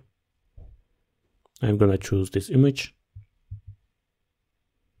here. I'm gonna choose this image.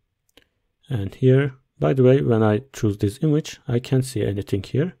 And here, by the way, when I choose this image, I can't see anything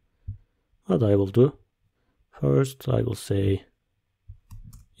here. What I will do, first I will say,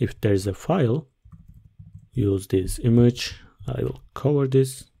 if there is a file, use this image. I will cover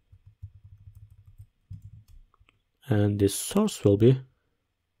this. And this source will be,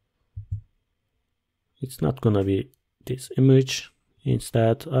 it's not gonna be this image.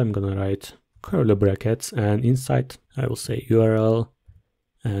 Instead, I'm gonna write curly brackets, and inside I will say URL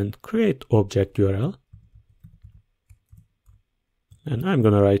and create object URL. And I'm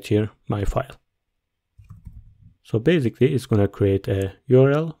gonna write here my file. So basically it's gonna create a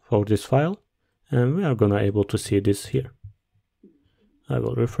URL for this file, and we are gonna able to see this here. I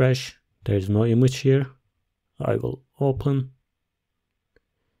will refresh. There is no image here. I will open,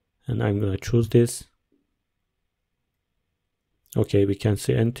 and I'm gonna choose this. Okay, we can't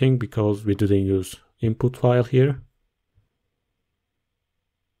see anything because we didn't use input file here.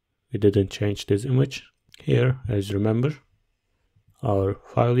 We didn't change this image here, as you remember, our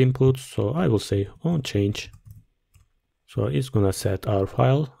file input. So I will say on change. So it's gonna set our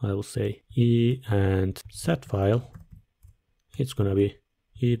file. I will say e and set file. It's gonna be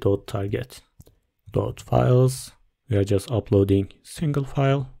e.target.files. We are just uploading single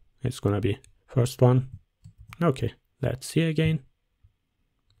file. It's gonna be first one. Okay, let's see again.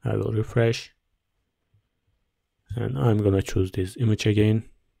 I will refresh, and I'm gonna choose this image again.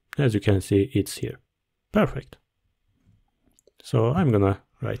 As you can see, it's here. Perfect. So I'm gonna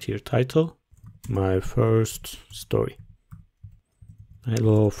write here title, my first story.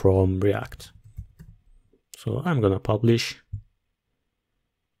 Hello from React. So I'm gonna publish.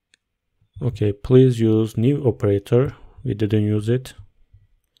 Okay, please use new operator. We didn't use it.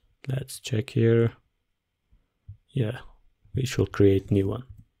 Let's check here. Yeah, we should create new one.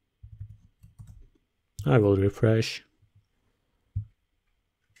 I will refresh.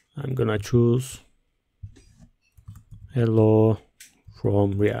 I'm gonna choose hello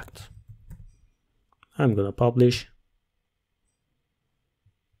from React. I'm gonna publish.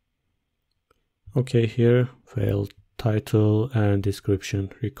 Okay, here failed title and description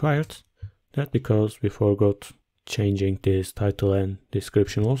required. That's because we forgot changing this title and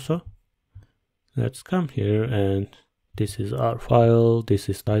description also. Let's come here, and this is our file, this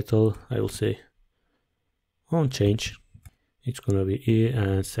is title. I will say on change. It's gonna be e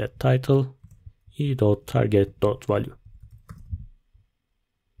and set title e.target.value.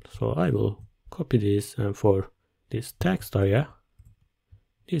 So I will copy this, and for this text area,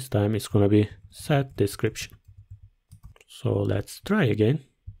 this time it's gonna be set description. So let's try again.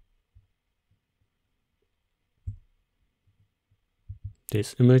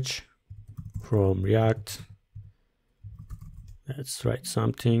 This image from React. Let's write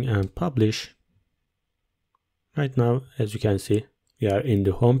something and publish. Right now, as you can see, we are in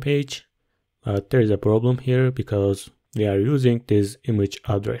the home page, but there is a problem here because we are using this image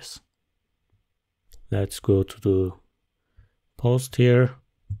address. Let's go to the post here.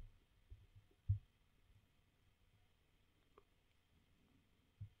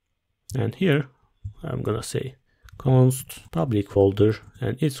 And here, I'm gonna say const public folder,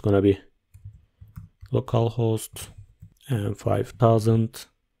 and it's gonna be localhost and 5000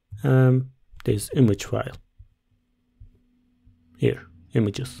 and this image file. Here,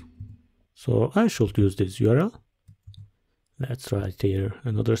 images. So I should use this URL. Let's write here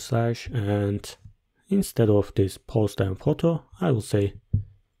another slash, and instead of this post and photo, I will say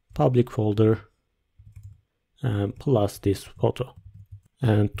public folder and plus this photo.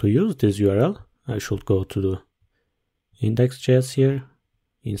 And to use this URL, I should go to the index.js here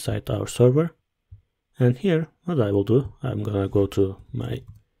inside our server. And here, what I will do, I'm gonna go to my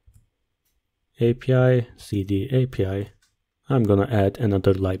API, cd API. I'm gonna add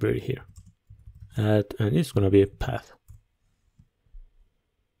another library here. Add, and it's gonna be a path.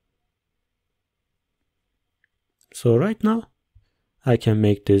 So right now, I can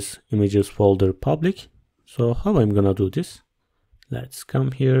make this images folder public. So how I'm gonna do this? Let's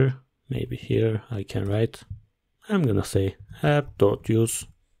come here, maybe here I can write, I'm gonna say app.use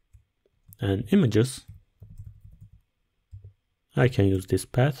and images. I can use this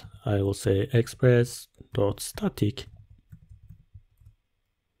path. I will say express.static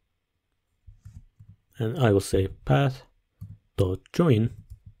and I will say path.join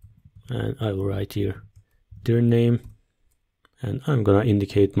and I will write here their name and I'm gonna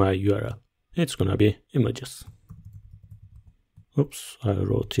indicate my URL. It's gonna be images. Oops, I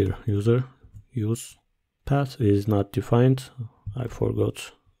wrote here user use path is not defined. I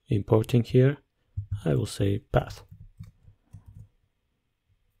forgot importing here. I will say path.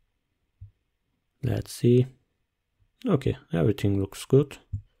 Let's see. Okay, everything looks good.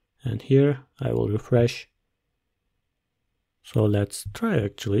 And here I will refresh. So let's try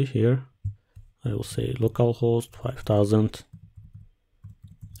actually here. I will say localhost 5000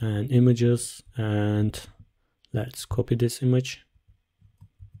 and images, and let's copy this image.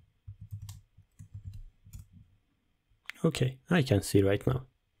 Okay, I can see right now.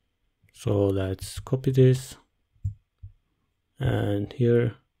 So let's copy this and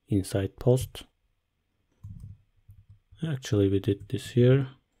here inside post. Actually we did this here.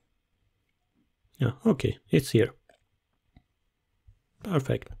 Yeah, okay, it's here.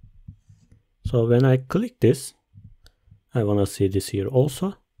 Perfect. So when I click this, I want to see this here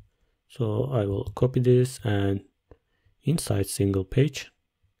also. So I will copy this and inside single page.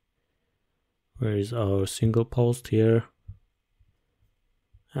 Where is our single post here?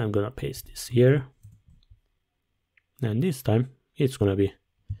 I'm gonna paste this here. And this time it's gonna be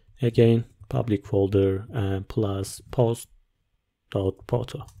again public folder and plus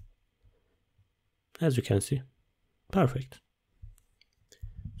post.photo. As you can see, perfect.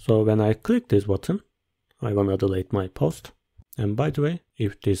 So when I click this button, I wanna delete my post. And by the way,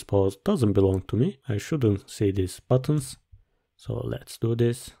 if this post doesn't belong to me, I shouldn't see these buttons. So let's do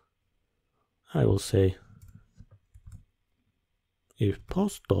this. I will say if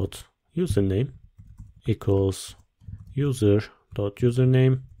post.username equals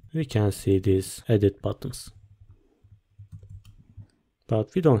user.username, we can see these edit buttons.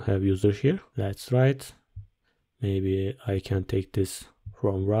 But we don't have user here. Let's write. Maybe I can take this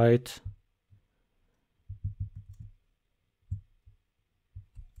from right.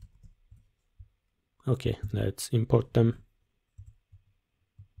 Okay, let's import them.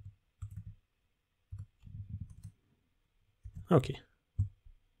 Okay.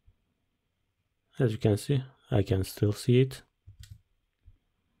 As you can see, I can still see it.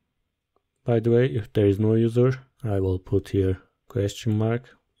 By the way, if there is no user, I will put here question mark.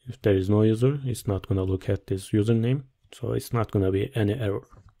 If there is no user, it's not gonna look at this username, so it's not gonna be any error.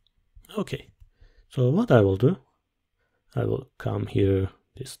 Okay, so what I will do, I will come here,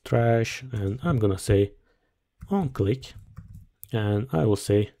 this trash, and I'm gonna say on click, and I will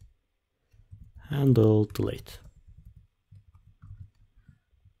say handle delete.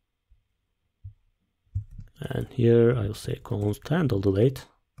 And here I will say const handle delete.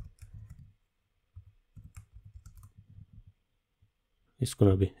 It's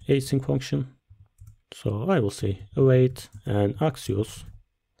gonna be async function. So I will say await and Axios.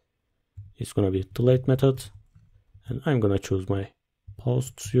 It's gonna be delete method. And I'm gonna choose my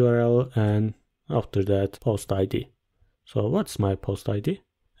posts URL and after that post ID. So what's my post ID?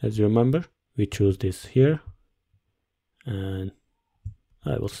 As you remember, we choose this here. And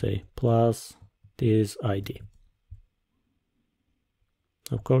I will say plus this ID.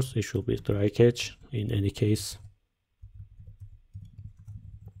 Of course, it should be try catch in any case.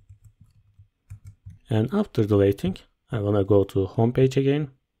 And after deleting, I want to go to home page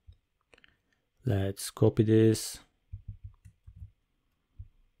again. Let's copy this.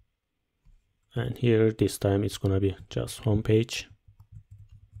 And here, this time it's going to be just home page.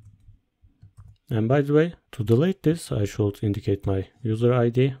 And by the way, to delete this, I should indicate my user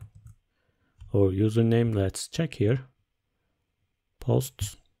ID or username. Let's check here.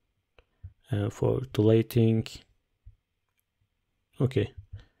 Posts. And for deleting, okay,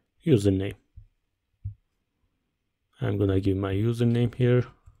 username. I'm gonna give my username here.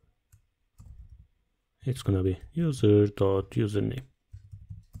 It's gonna be user.username.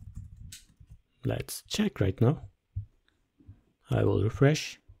 Let's check right now. I will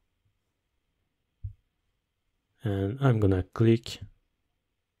refresh. And I'm gonna click.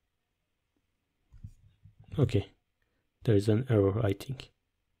 Okay, there is an error, I think.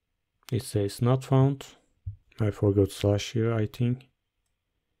 It says not found. I forgot slash here, I think.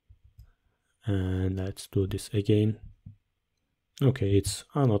 And let's do this again. Okay, it's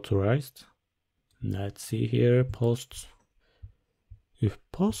unauthorized. Let's see here, posts. If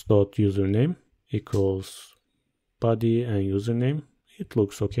post.username equals body and username, it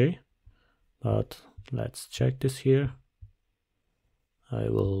looks okay. But let's check this here. I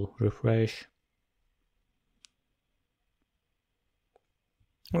will refresh.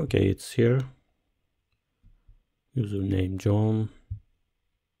 Okay, it's here. Username John.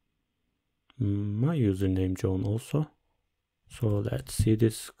 My username John also. So let's see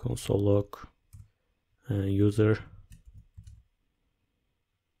this console log and user.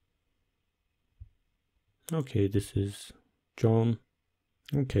 Okay, this is John.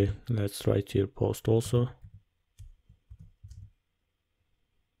 Okay, let's write here post also.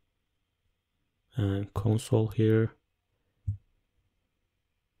 And console here.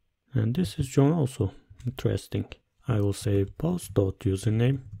 And this is John also. Interesting. I will say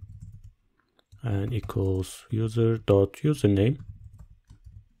post.username and equals user.username.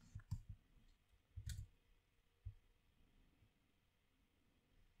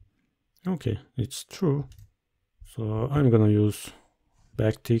 Okay, it's true. So I'm gonna use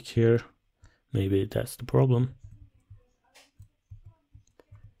backtick here. Maybe that's the problem.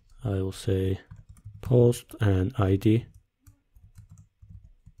 I will say post and ID.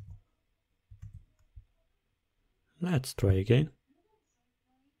 Let's try again.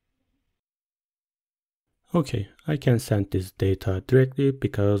 Okay, I can send this data directly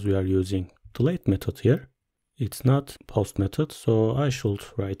because we are using delete method here. It's not post method, so I should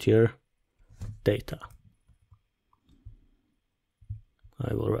write here data.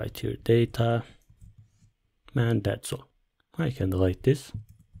 I will write here data, and that's all. I can delete this.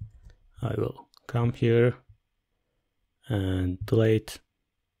 I will come here and delete.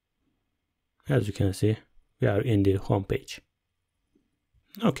 As you can see, we are in the home page.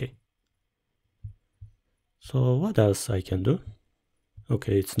 Okay. So what else I can do?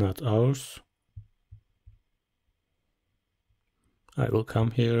 Okay, it's not ours. I will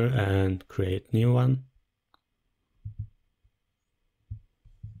come here and create new one.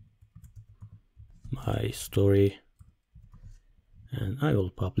 My story, and I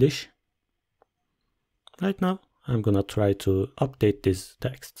will publish. Right now I'm gonna try to update these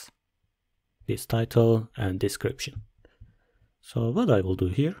texts, this title and description. So what I will do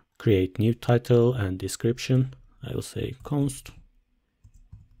here, create new title and description. I will say const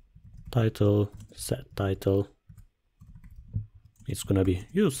title set title. It's gonna be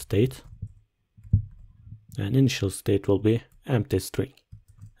use state, and initial state will be empty string.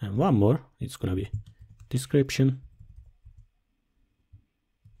 And one more, it's gonna be description.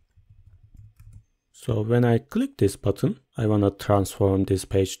 So when I click this button, I wanna transform this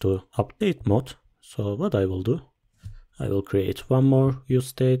page to update mode. So what I will do, I will create one more use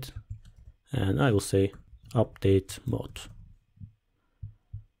state, and I will say update mode.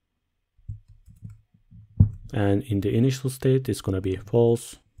 And in the initial state, it's gonna be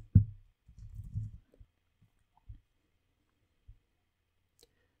false.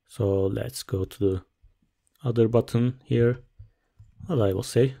 So let's go to the other button here. What I will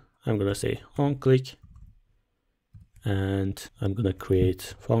say, I'm gonna say on click, and I'm gonna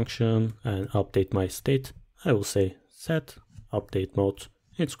create function and update my state. I will say set update mode.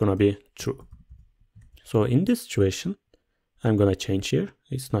 It's gonna be true. So in this situation, I'm gonna change here.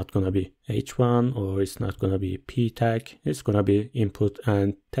 It's not gonna be h1 or it's not gonna be p tag. It's gonna be input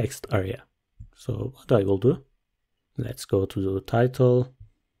and text area. So what I will do, let's go to the title.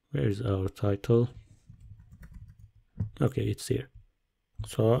 Where is our title? Okay, it's here.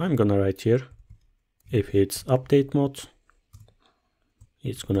 So I'm gonna write here, if it's update mode,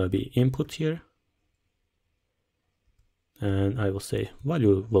 it's gonna be input here. And I will say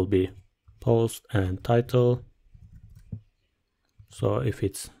value will be post and title. So if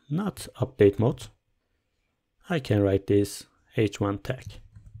it's not update mode, I can write this h1 tag.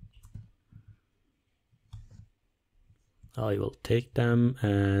 I will take them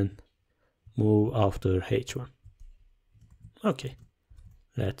and move after h1. Okay,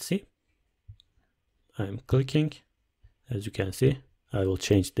 let's see. I'm clicking. As you can see, I will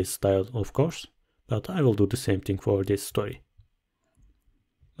change this style, of course, but I will do the same thing for this story.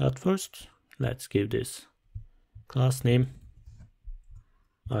 But first, let's give this class name.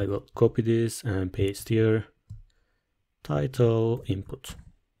 I will copy this and paste here. Title input.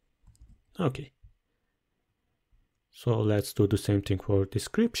 Okay. So let's do the same thing for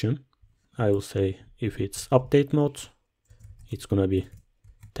description. I will say if it's update mode, it's gonna be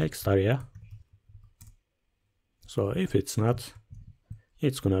text area. So if it's not,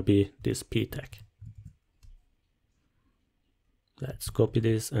 it's gonna be this p tag. Let's copy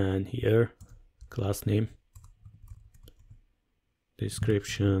this and here, class name,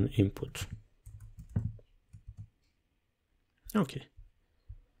 description input. Okay,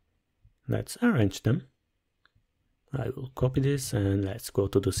 let's arrange them. I will copy this and let's go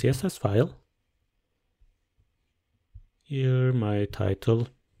to the CSS file. Here my title.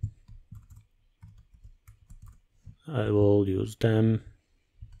 I will use them,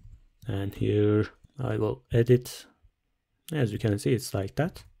 and here I will edit. As you can see, it's like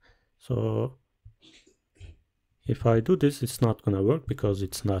that. So if I do this, it's not gonna work because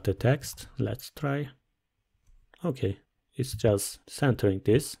it's not a text. Let's try. Okay, it's just centering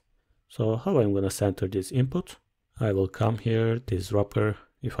this. So how I'm gonna center this input? I will come here, this wrapper.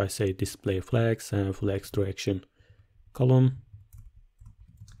 If I say display flags and flags direction column,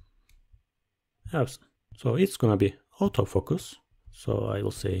 so it's gonna be autofocus. So I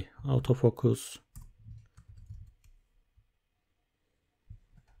will say autofocus.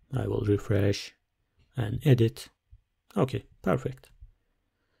 I will refresh and edit. Okay, perfect.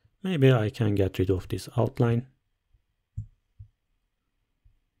 Maybe I can get rid of this outline.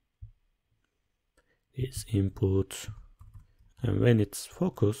 This input, and when it's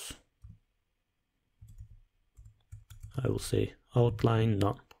focus, I will say outline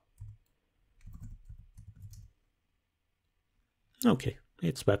none. Okay,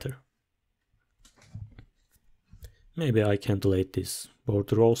 it's better. Maybe I can delete this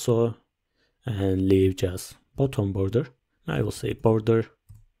border also and leave just bottom border. I will say border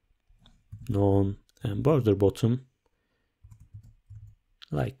none and border bottom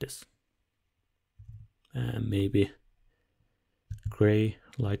like this. And maybe gray,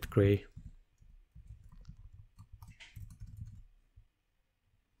 light gray.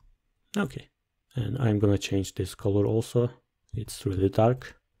 Okay, and I'm gonna change this color also. It's really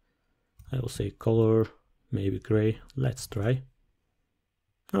dark. I will say color, maybe gray. Let's try.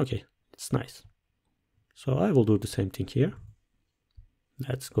 Okay, it's nice. So I will do the same thing here.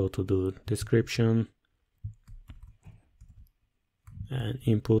 Let's go to the description and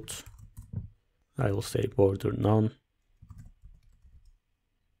input. I will say border none.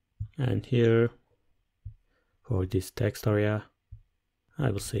 And here for this text area,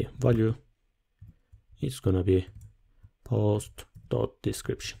 I will say value. It's gonna be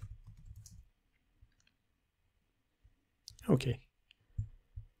post.description. Okay.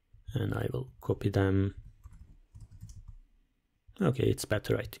 And I will copy them. Okay, it's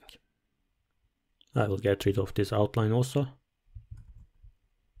better, I think. I will get rid of this outline also.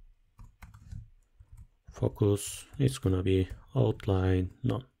 Focus, it's gonna be outline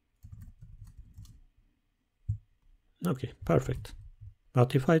none. Okay, perfect.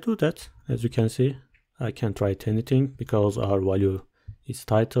 But if I do that, as you can see, I can't write anything because our value is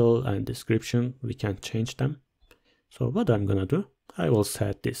title and description. We can't change them. So what I'm gonna do, I will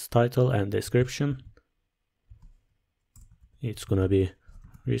set this title and description. It's gonna be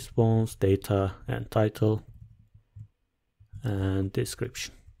response, data, and title, and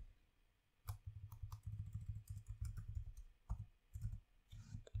description.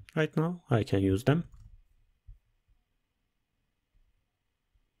 Right now, I can use them.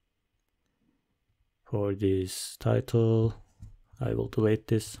 For this title, I will delete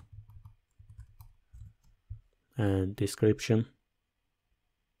this. And description.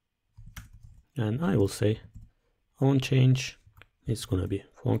 And I will say on change, it's gonna be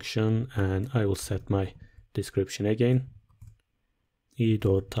function, and I will set my description again.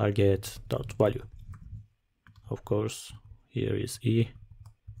 e.target.value. Of course, here is e.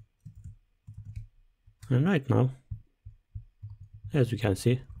 And right now, as you can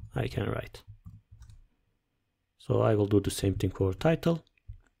see, I can write. So I will do the same thing for title.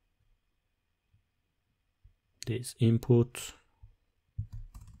 This input,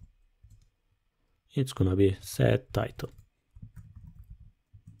 it's gonna be set title.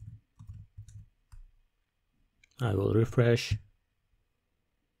 I will refresh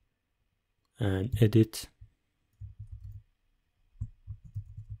and edit.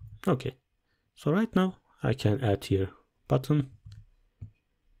 Okay, so right now I can add here button.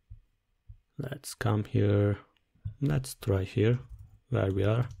 Let's come here. Let's try here where we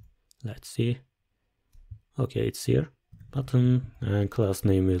are. Let's see. Okay, it's here. Button, and class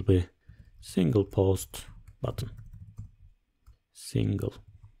name will be single post button. Single.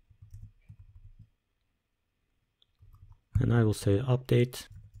 And I will say update.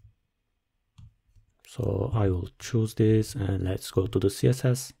 So I will choose this, and let's go to the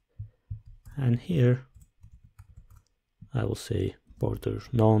CSS. And here I will say border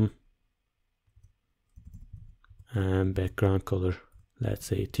none. And background color, let's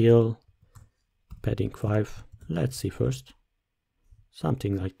say teal. Padding 5. Let's see first.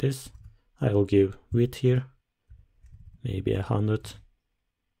 Something like this. I will give width here. Maybe 100.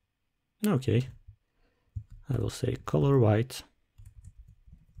 Okay. I will say color white.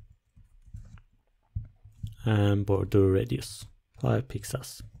 and border radius 5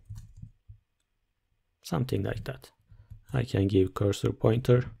 pixels. Something like that. I can give cursor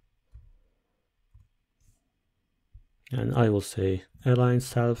pointer. And I will say align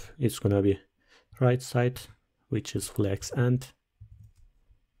self, it's gonna be right side, which is flex end.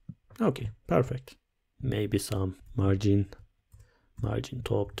 Okay, perfect. Maybe some margin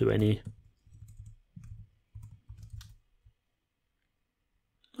top 20.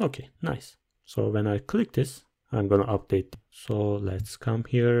 Okay, nice. So when I click this, I'm gonna update. So let's come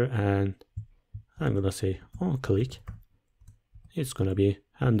here and I'm gonna say on click, it's gonna be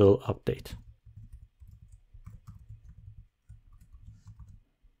handle update.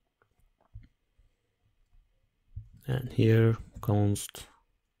 And here const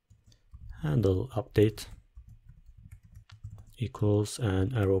handle update equals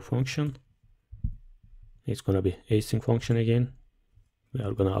an arrow function. It's gonna be async function again. We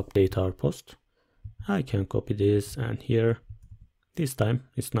are gonna update our post. I can copy this, and here this time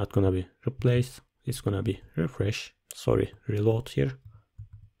it's not gonna be replace, it's gonna be refresh, sorry, reload here.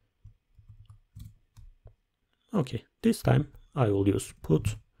 Okay, this time I will use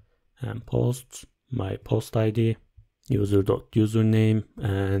put and post my post ID, user.username,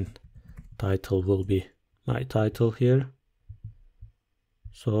 and title will be my title here.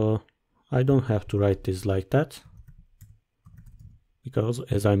 So I don't have to write this like that, because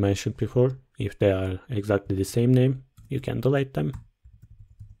as I mentioned before, if they are exactly the same name, you can delete them.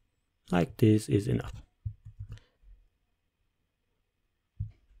 Like this is enough.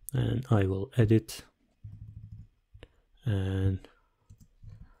 And I will edit and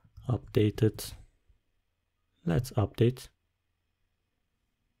update it. Let's update.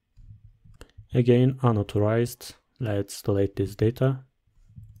 Again, unauthorized. Let's delete this data.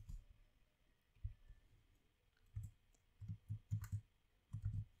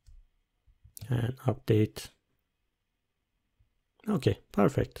 And update. Okay,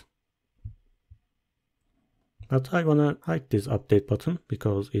 perfect. But I wanna hide this update button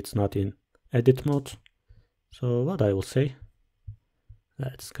because it's not in edit mode. So what I will say,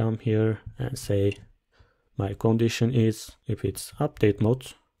 let's come here and say my condition is if it's update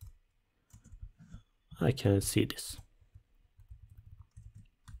mode, I can see this.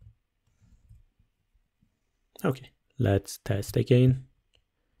 Okay, let's test again.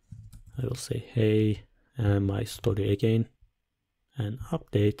 I will say hey and my story again and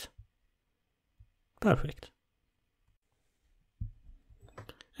update. Perfect.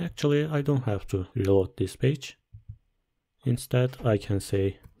 Actually, I don't have to reload this page. Instead, I can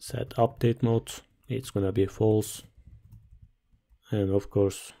say set update mode. It's gonna be false. And of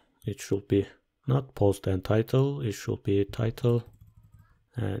course, it should be not post and title. It should be title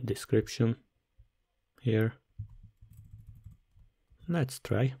and description here. Let's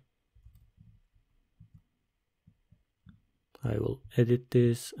try. I will edit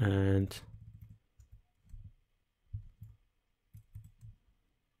this and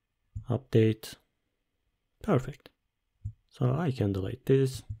update. Perfect. So I can delete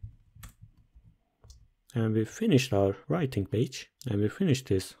this. And we finished our writing page, and we finished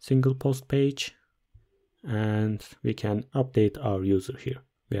this single post page, and we can update our user here.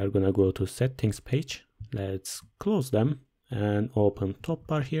 We are gonna go to settings page. Let's close them and open top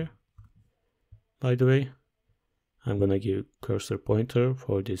bar here. By the way, I'm gonna give cursor pointer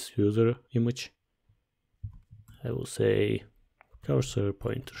for this user image. I will say cursor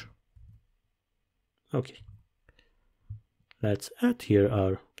pointer. Okay. Let's add here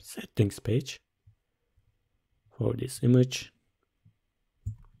our settings page for this image.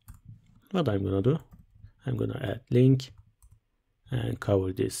 What I'm gonna do, I'm gonna add link and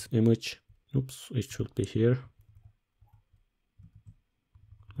cover this image. Oops, it should be here.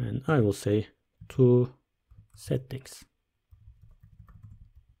 And I will say to settings.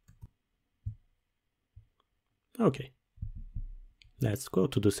 Okay. Let's go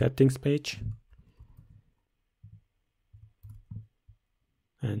to the settings page.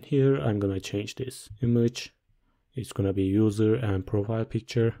 And here I'm gonna change this image. It's gonna be user and profile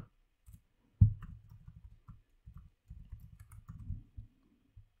picture.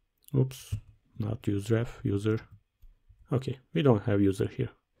 Oops, not useref, user. Okay, we don't have user here.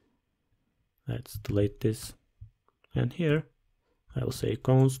 Let's delete this. And here I will say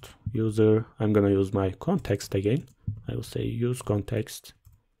const user. I'm gonna use my context again. I will say use context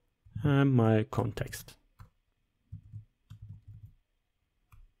and my context.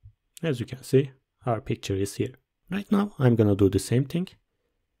 As you can see, our picture is here. Right now, I'm gonna do the same thing.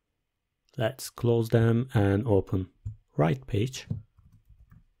 Let's close them and open right page.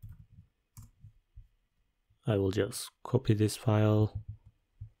 I will just copy this file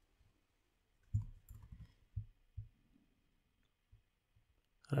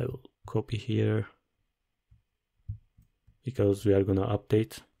I will copy here because we are gonna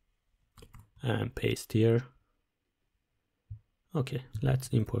update, and paste here. Okay, let's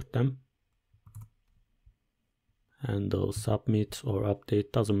import them. Handle submit or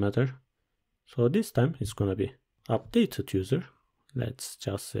update, doesn't matter. So this time it's gonna be updated user. Let's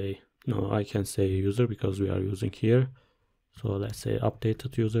just say, no, I can say user because we are using here. So let's say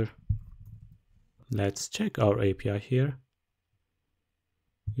updated user. Let's check our API here.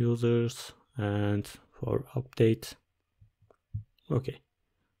 Users, and for update. Okay,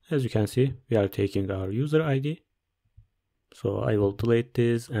 as you can see, we are taking our user ID. So I will delete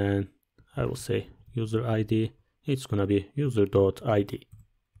this and I will say user ID. It's gonna be user.id.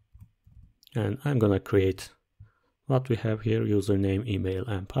 And I'm gonna create what we have here, username, email,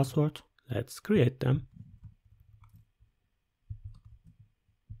 and password. Let's create them.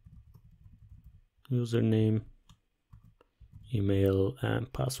 Username, email,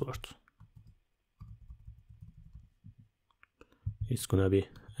 and password. It's gonna be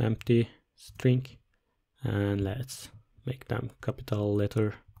empty string, and let's make them capital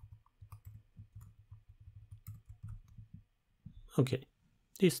letter. Okay,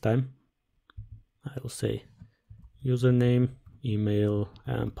 this time I will say username, email,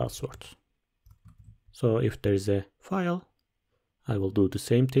 and password. So if there is a file, I will do the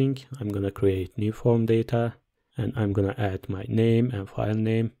same thing. I'm gonna create new form data, and I'm gonna add my name and file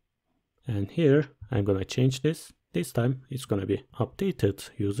name. And here I'm gonna change this. This time it's gonna be updated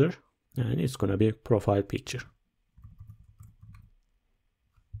user, and it's gonna be profile picture.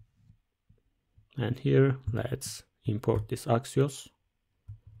 And here let's import this Axios.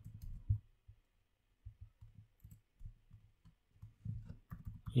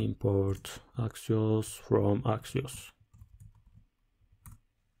 Import Axios from Axios.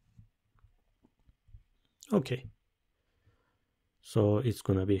 Okay, so it's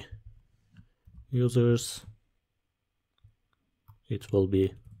gonna be users. It will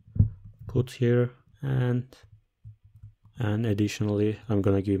be put here, and additionally I'm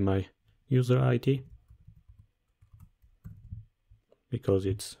gonna give my user ID because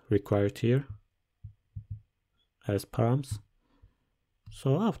it's required here as params.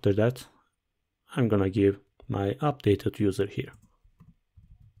 So after that I'm gonna give my updated user here.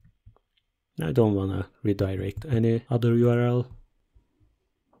 I don't wanna redirect any other URL.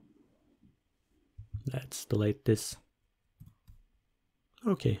 Let's delete this.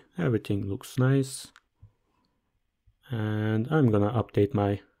 Okay, everything looks nice. And I'm gonna update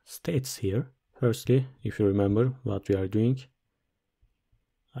my states here. Firstly, if you remember what we are doing,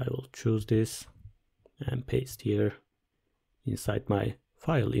 I will choose this and paste here inside my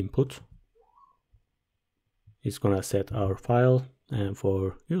file input. It's gonna set our file, and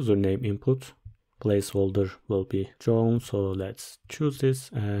for username input, placeholder will be John. So let's choose this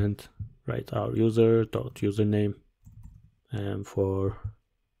and write our user.username. And for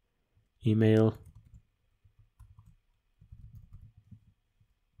email,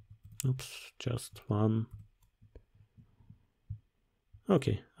 oops, just one.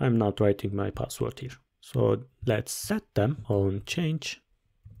 Okay, I'm not writing my password here. So let's set them on change.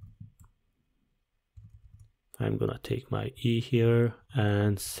 I'm gonna take my E here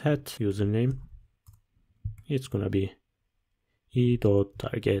and set username. It's gonna be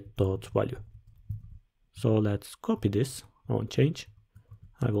e.target.value. So let's copy this on change.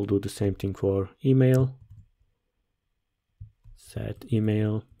 I will do the same thing for email. Set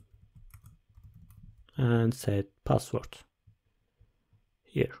email and set password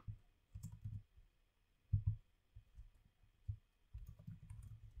here.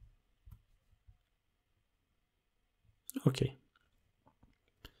 Okay.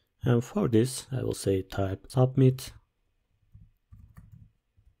 And for this, I will say type submit.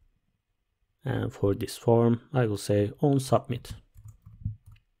 And for this form, I will say on submit.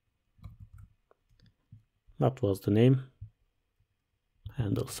 What was the name?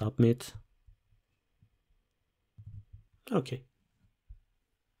 Handle submit. Okay.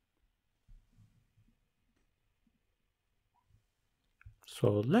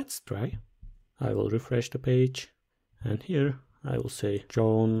 So let's try. I will refresh the page, and here I will say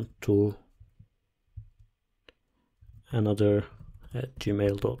John to another at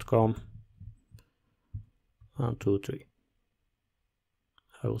gmail.com 1, 2, 3.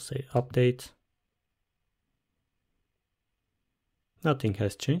 I will say update. Nothing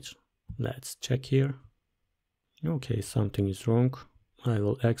has changed. Let's check here. Okay, something is wrong. I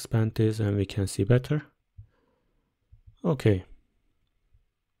will expand this and we can see better. Okay.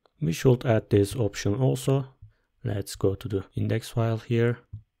 We should add this option also. Let's go to the index file here.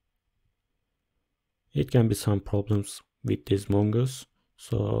 It can be some problems with this mongoose.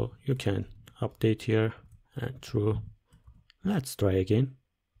 So you can update here and true. Let's try again.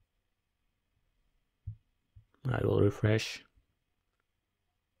 I will refresh.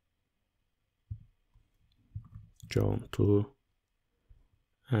 John 2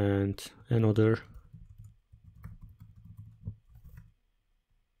 and another.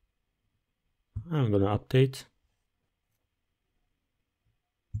 I'm gonna update.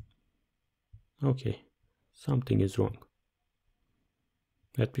 Okay, something is wrong.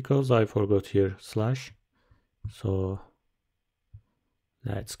 That's because I forgot here slash. So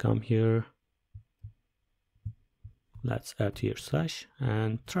let's come here. Let's add here slash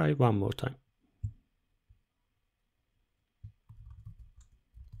and try one more time.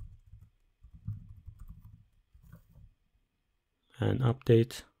 And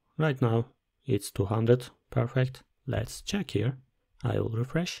update. Right now it's 200. Perfect. Let's check here. I will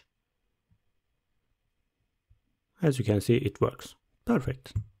refresh. As you can see, it works.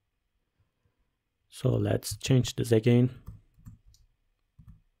 Perfect. So let's change this again.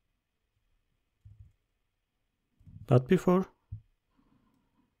 But before,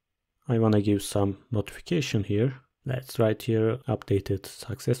 I want to give some notification here. Let's write here updated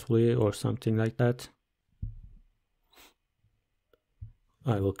successfully or something like that.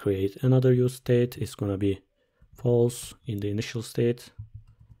 I will create another use state. It's gonna be false in the initial state.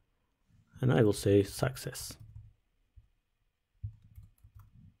 And I will say success.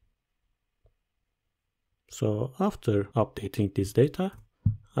 So after updating this data,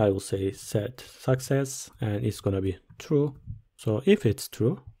 I will say set success and it's gonna be true. So if it's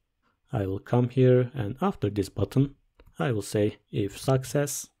true, I will come here and after this button, I will say if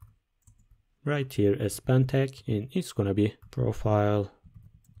success, right here as span tag, and it's gonna be profile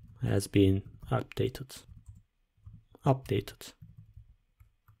has been updated.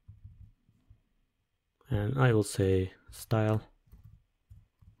 And I will say style,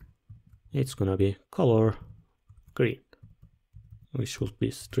 it's gonna be color green, which will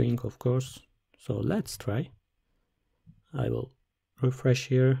be string of course. So let's try. I will refresh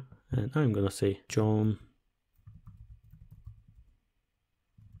here and I'm gonna say John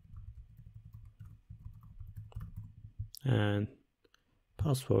and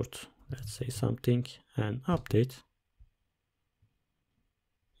password, let's say something, and update.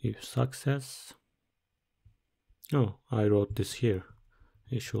 If success, oh, I wrote this here,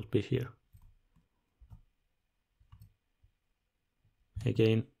 it should be here.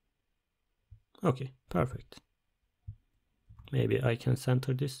 Again, okay, perfect. Maybe I can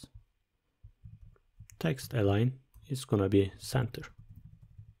center this. Text align is gonna be center.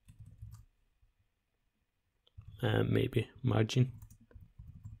 And maybe margin,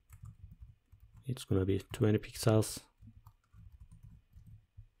 it's gonna be 20 pixels.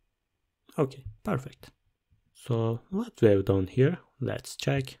 Okay, perfect. So what we have done here, let's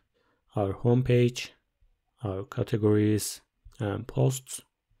check our home page, our categories and posts.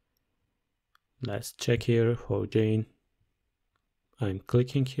 Let's check here for Jane. I'm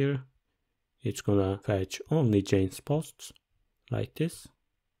clicking here. It's gonna fetch only Jane's posts like this.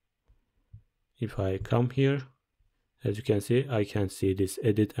 If I come here, as you can see, I can see this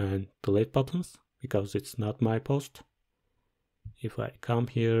edit and delete buttons because it's not my post. If I come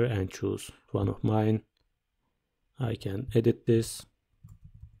here and choose one of mine, I can edit this.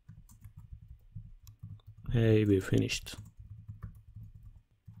 Hey, we finished.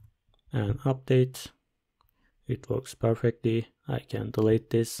 And update. It works perfectly. I can delete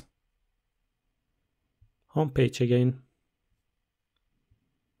this. Home page again.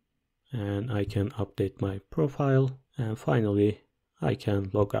 And I can update my profile. And finally, I can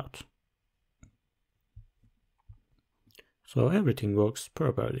log out. So everything works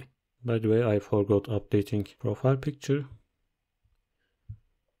properly. By the way, I forgot updating profile picture.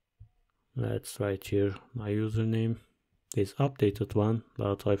 Let's write here my username. This updated one,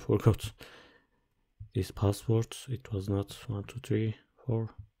 but I forgot this password. It was not 1, 2, 3, 4.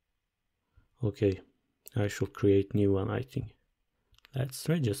 Okay, I should create new one, I think. Let's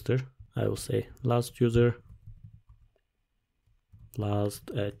register. I will say last user,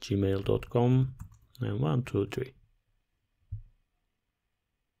 last@gmail.com, and 1, 2, 3.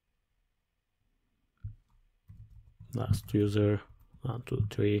 Last user, 1, 2,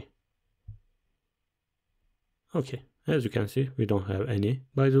 3. Okay, as you can see, we don't have any.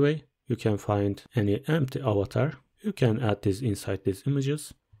 By the way, you can find any empty avatar. You can add this inside these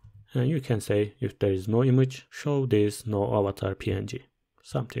images. And you can say, if there is no image, show this no avatar PNG.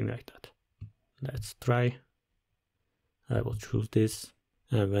 Something like that. Let's try. I will choose this.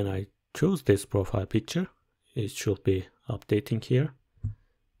 And when I choose this profile picture, it should be updating here.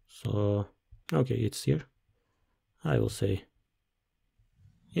 So, okay, it's here. I will say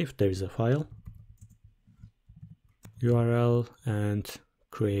if there is a file, URL, and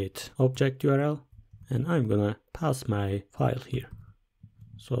create object URL, and I'm gonna pass my file here.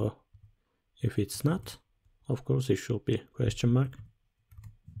 So if it's not, of course it should be question mark.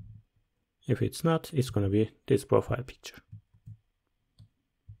 If it's not, it's gonna be this profile picture.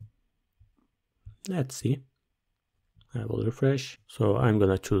 Let's see. I will refresh. So I'm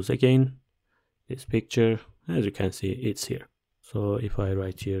gonna choose again this picture. As you can see, it's here. So if I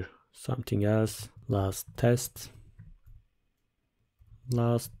write here something else, last test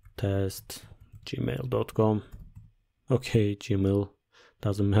gmail.com. Okay, Gmail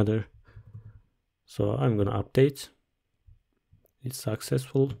doesn't matter. So I'm gonna update. It's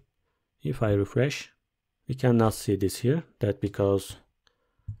successful. If I refresh, we cannot see this here. That's because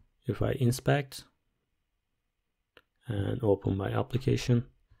if I inspect and open my application,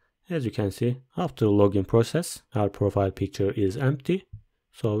 as you can see, after the login process, our profile picture is empty.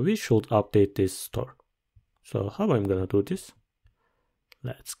 So we should update this store. So how I'm gonna do this?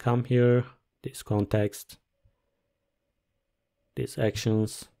 Let's come here, this context, these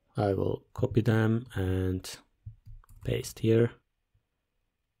actions. I will copy them and paste here.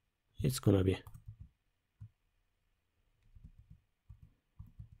 It's gonna be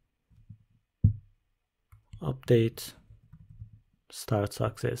update, start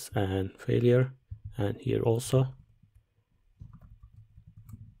success and failure, and here also.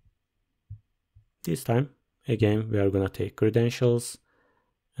 This time again we are gonna take credentials,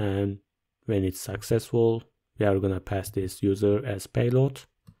 and when it's successful we are gonna pass this user as payload.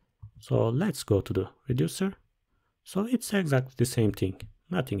 So let's go to the reducer. So it's exactly the same thing,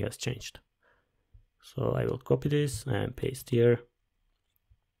 nothing has changed. So I will copy this and paste here.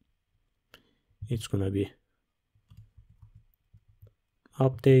 It's gonna be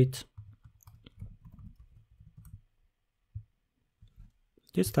update.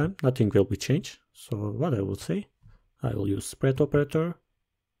 This time nothing will be changed. So what I will say, I will use spread operator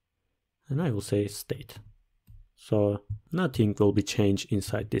and I will say state. So nothing will be changed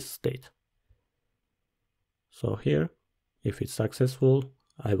inside this state. So here, if it's successful,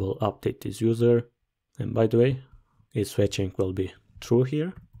 I will update this user. And by the way, is fetching will be true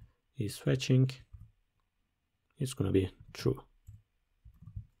here. Is fetching, it's gonna be true.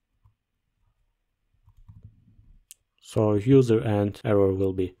 So user and error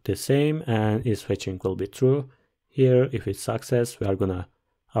will be the same, and is fetching will be true. Here, if it's success, we are gonna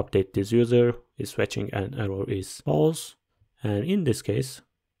update this user, is fetching and error is false. And in this case,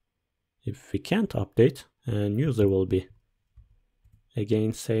 if we can't update, and user will be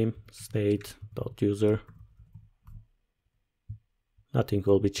again same state.user, nothing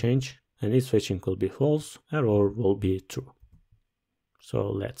will be changed, and is fetching will be false, error will be true. So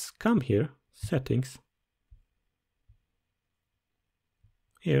let's come here, settings.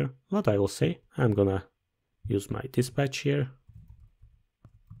 Here, what I will say, I'm gonna use my dispatch here.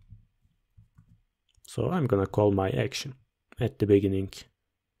 So I'm gonna call my action at the beginning,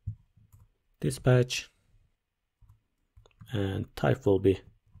 dispatch, and type will be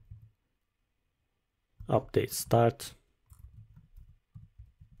update start.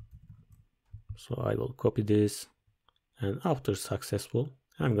 So I will copy this, and after successful,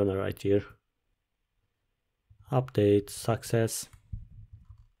 I'm gonna write here update success,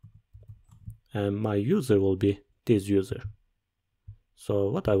 and my user will be this user. So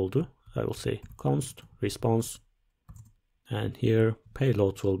what I will do, I will say const response, and here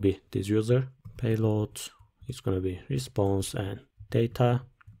payload will be this user. Payload is going to be response and data,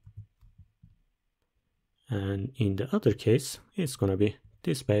 and in the other case it's going to be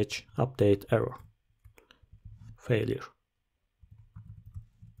dispatch update error failure.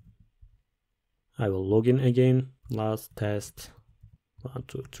 I will log in again, last test 1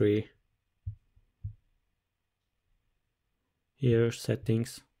 2 3. Here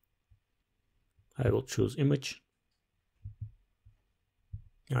settings, I will choose image.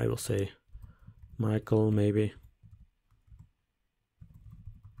 I will say Michael maybe.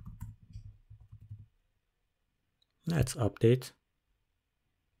 Let's update.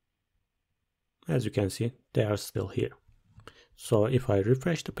 As you can see, they are still here. So if I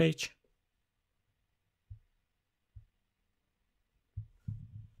refresh the page,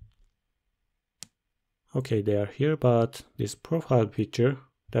 okay, they are here, but this profile picture,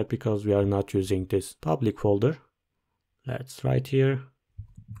 that because we are not using this public folder, let's write here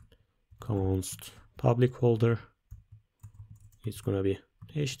const public folder. It's gonna be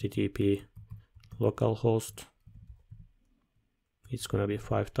http localhost. It's gonna be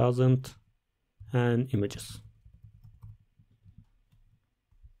 5000 and images.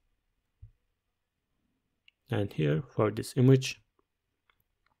 And here for this image,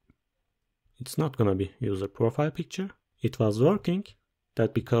 it's not gonna be user profile picture. It was working,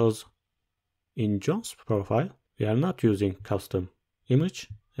 that because in John's profile, we are not using custom image.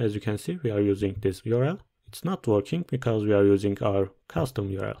 As you can see, we are using this URL. It's not working because we are using our custom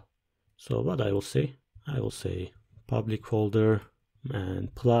URL. So what I will say public folder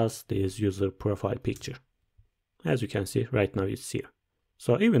and plus this user profile picture. As you can see, right now it's here.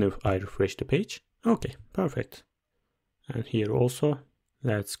 So even if I refresh the page, okay, perfect. And here also,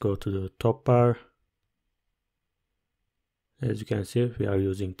 let's go to the top bar. As you can see, we are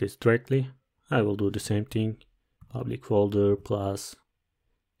using this directly. I will do the same thing, public folder plus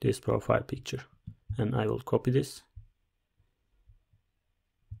this profile picture. And I will copy this.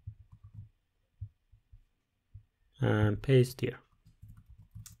 And paste here.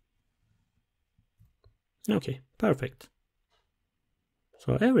 Okay, perfect.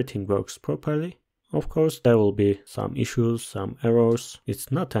 So everything works properly. Of course, there will be some issues, some errors.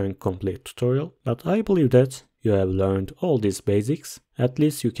 It's not a complete tutorial, but I believe that you have learned all these basics. At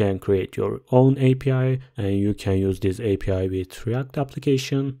least you can create your own API and you can use this API with React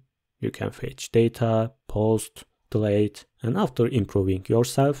application. You can fetch data, post, delete, and after improving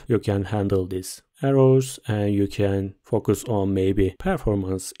yourself, you can handle these errors and you can focus on maybe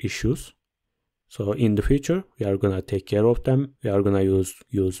performance issues. So in the future, we are gonna take care of them. We are gonna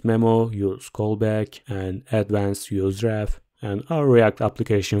use memo, use callback, and advanced use ref, and our React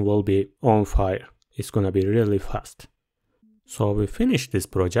application will be on fire. It's gonna be really fast. So we finished this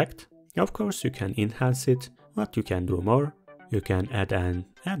project. Of course, you can enhance it, but you can do more. You can add an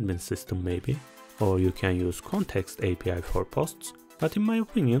admin system maybe, or you can use context API for posts. But in my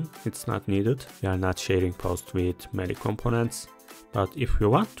opinion, it's not needed. We are not sharing posts with many components. But if you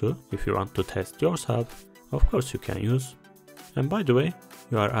want to test yourself, of course you can use. And by the way,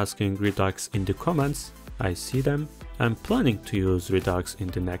 you are asking Redux in the comments. I see them. I'm planning to use Redux in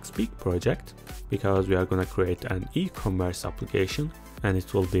the next big project because we are gonna create an e-commerce application and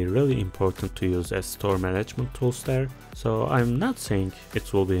it will be really important to use as store management tools there. So I'm not saying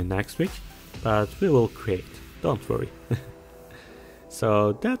it will be next week, but we will create, don't worry.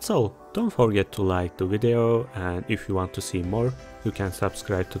 So that's all. Don't forget to like the video, and if you want to see more, you can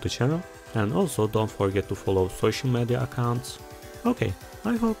subscribe to the channel, and also don't forget to follow social media accounts. Okay,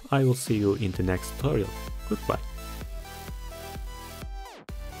 I hope I will see you in the next tutorial. Goodbye.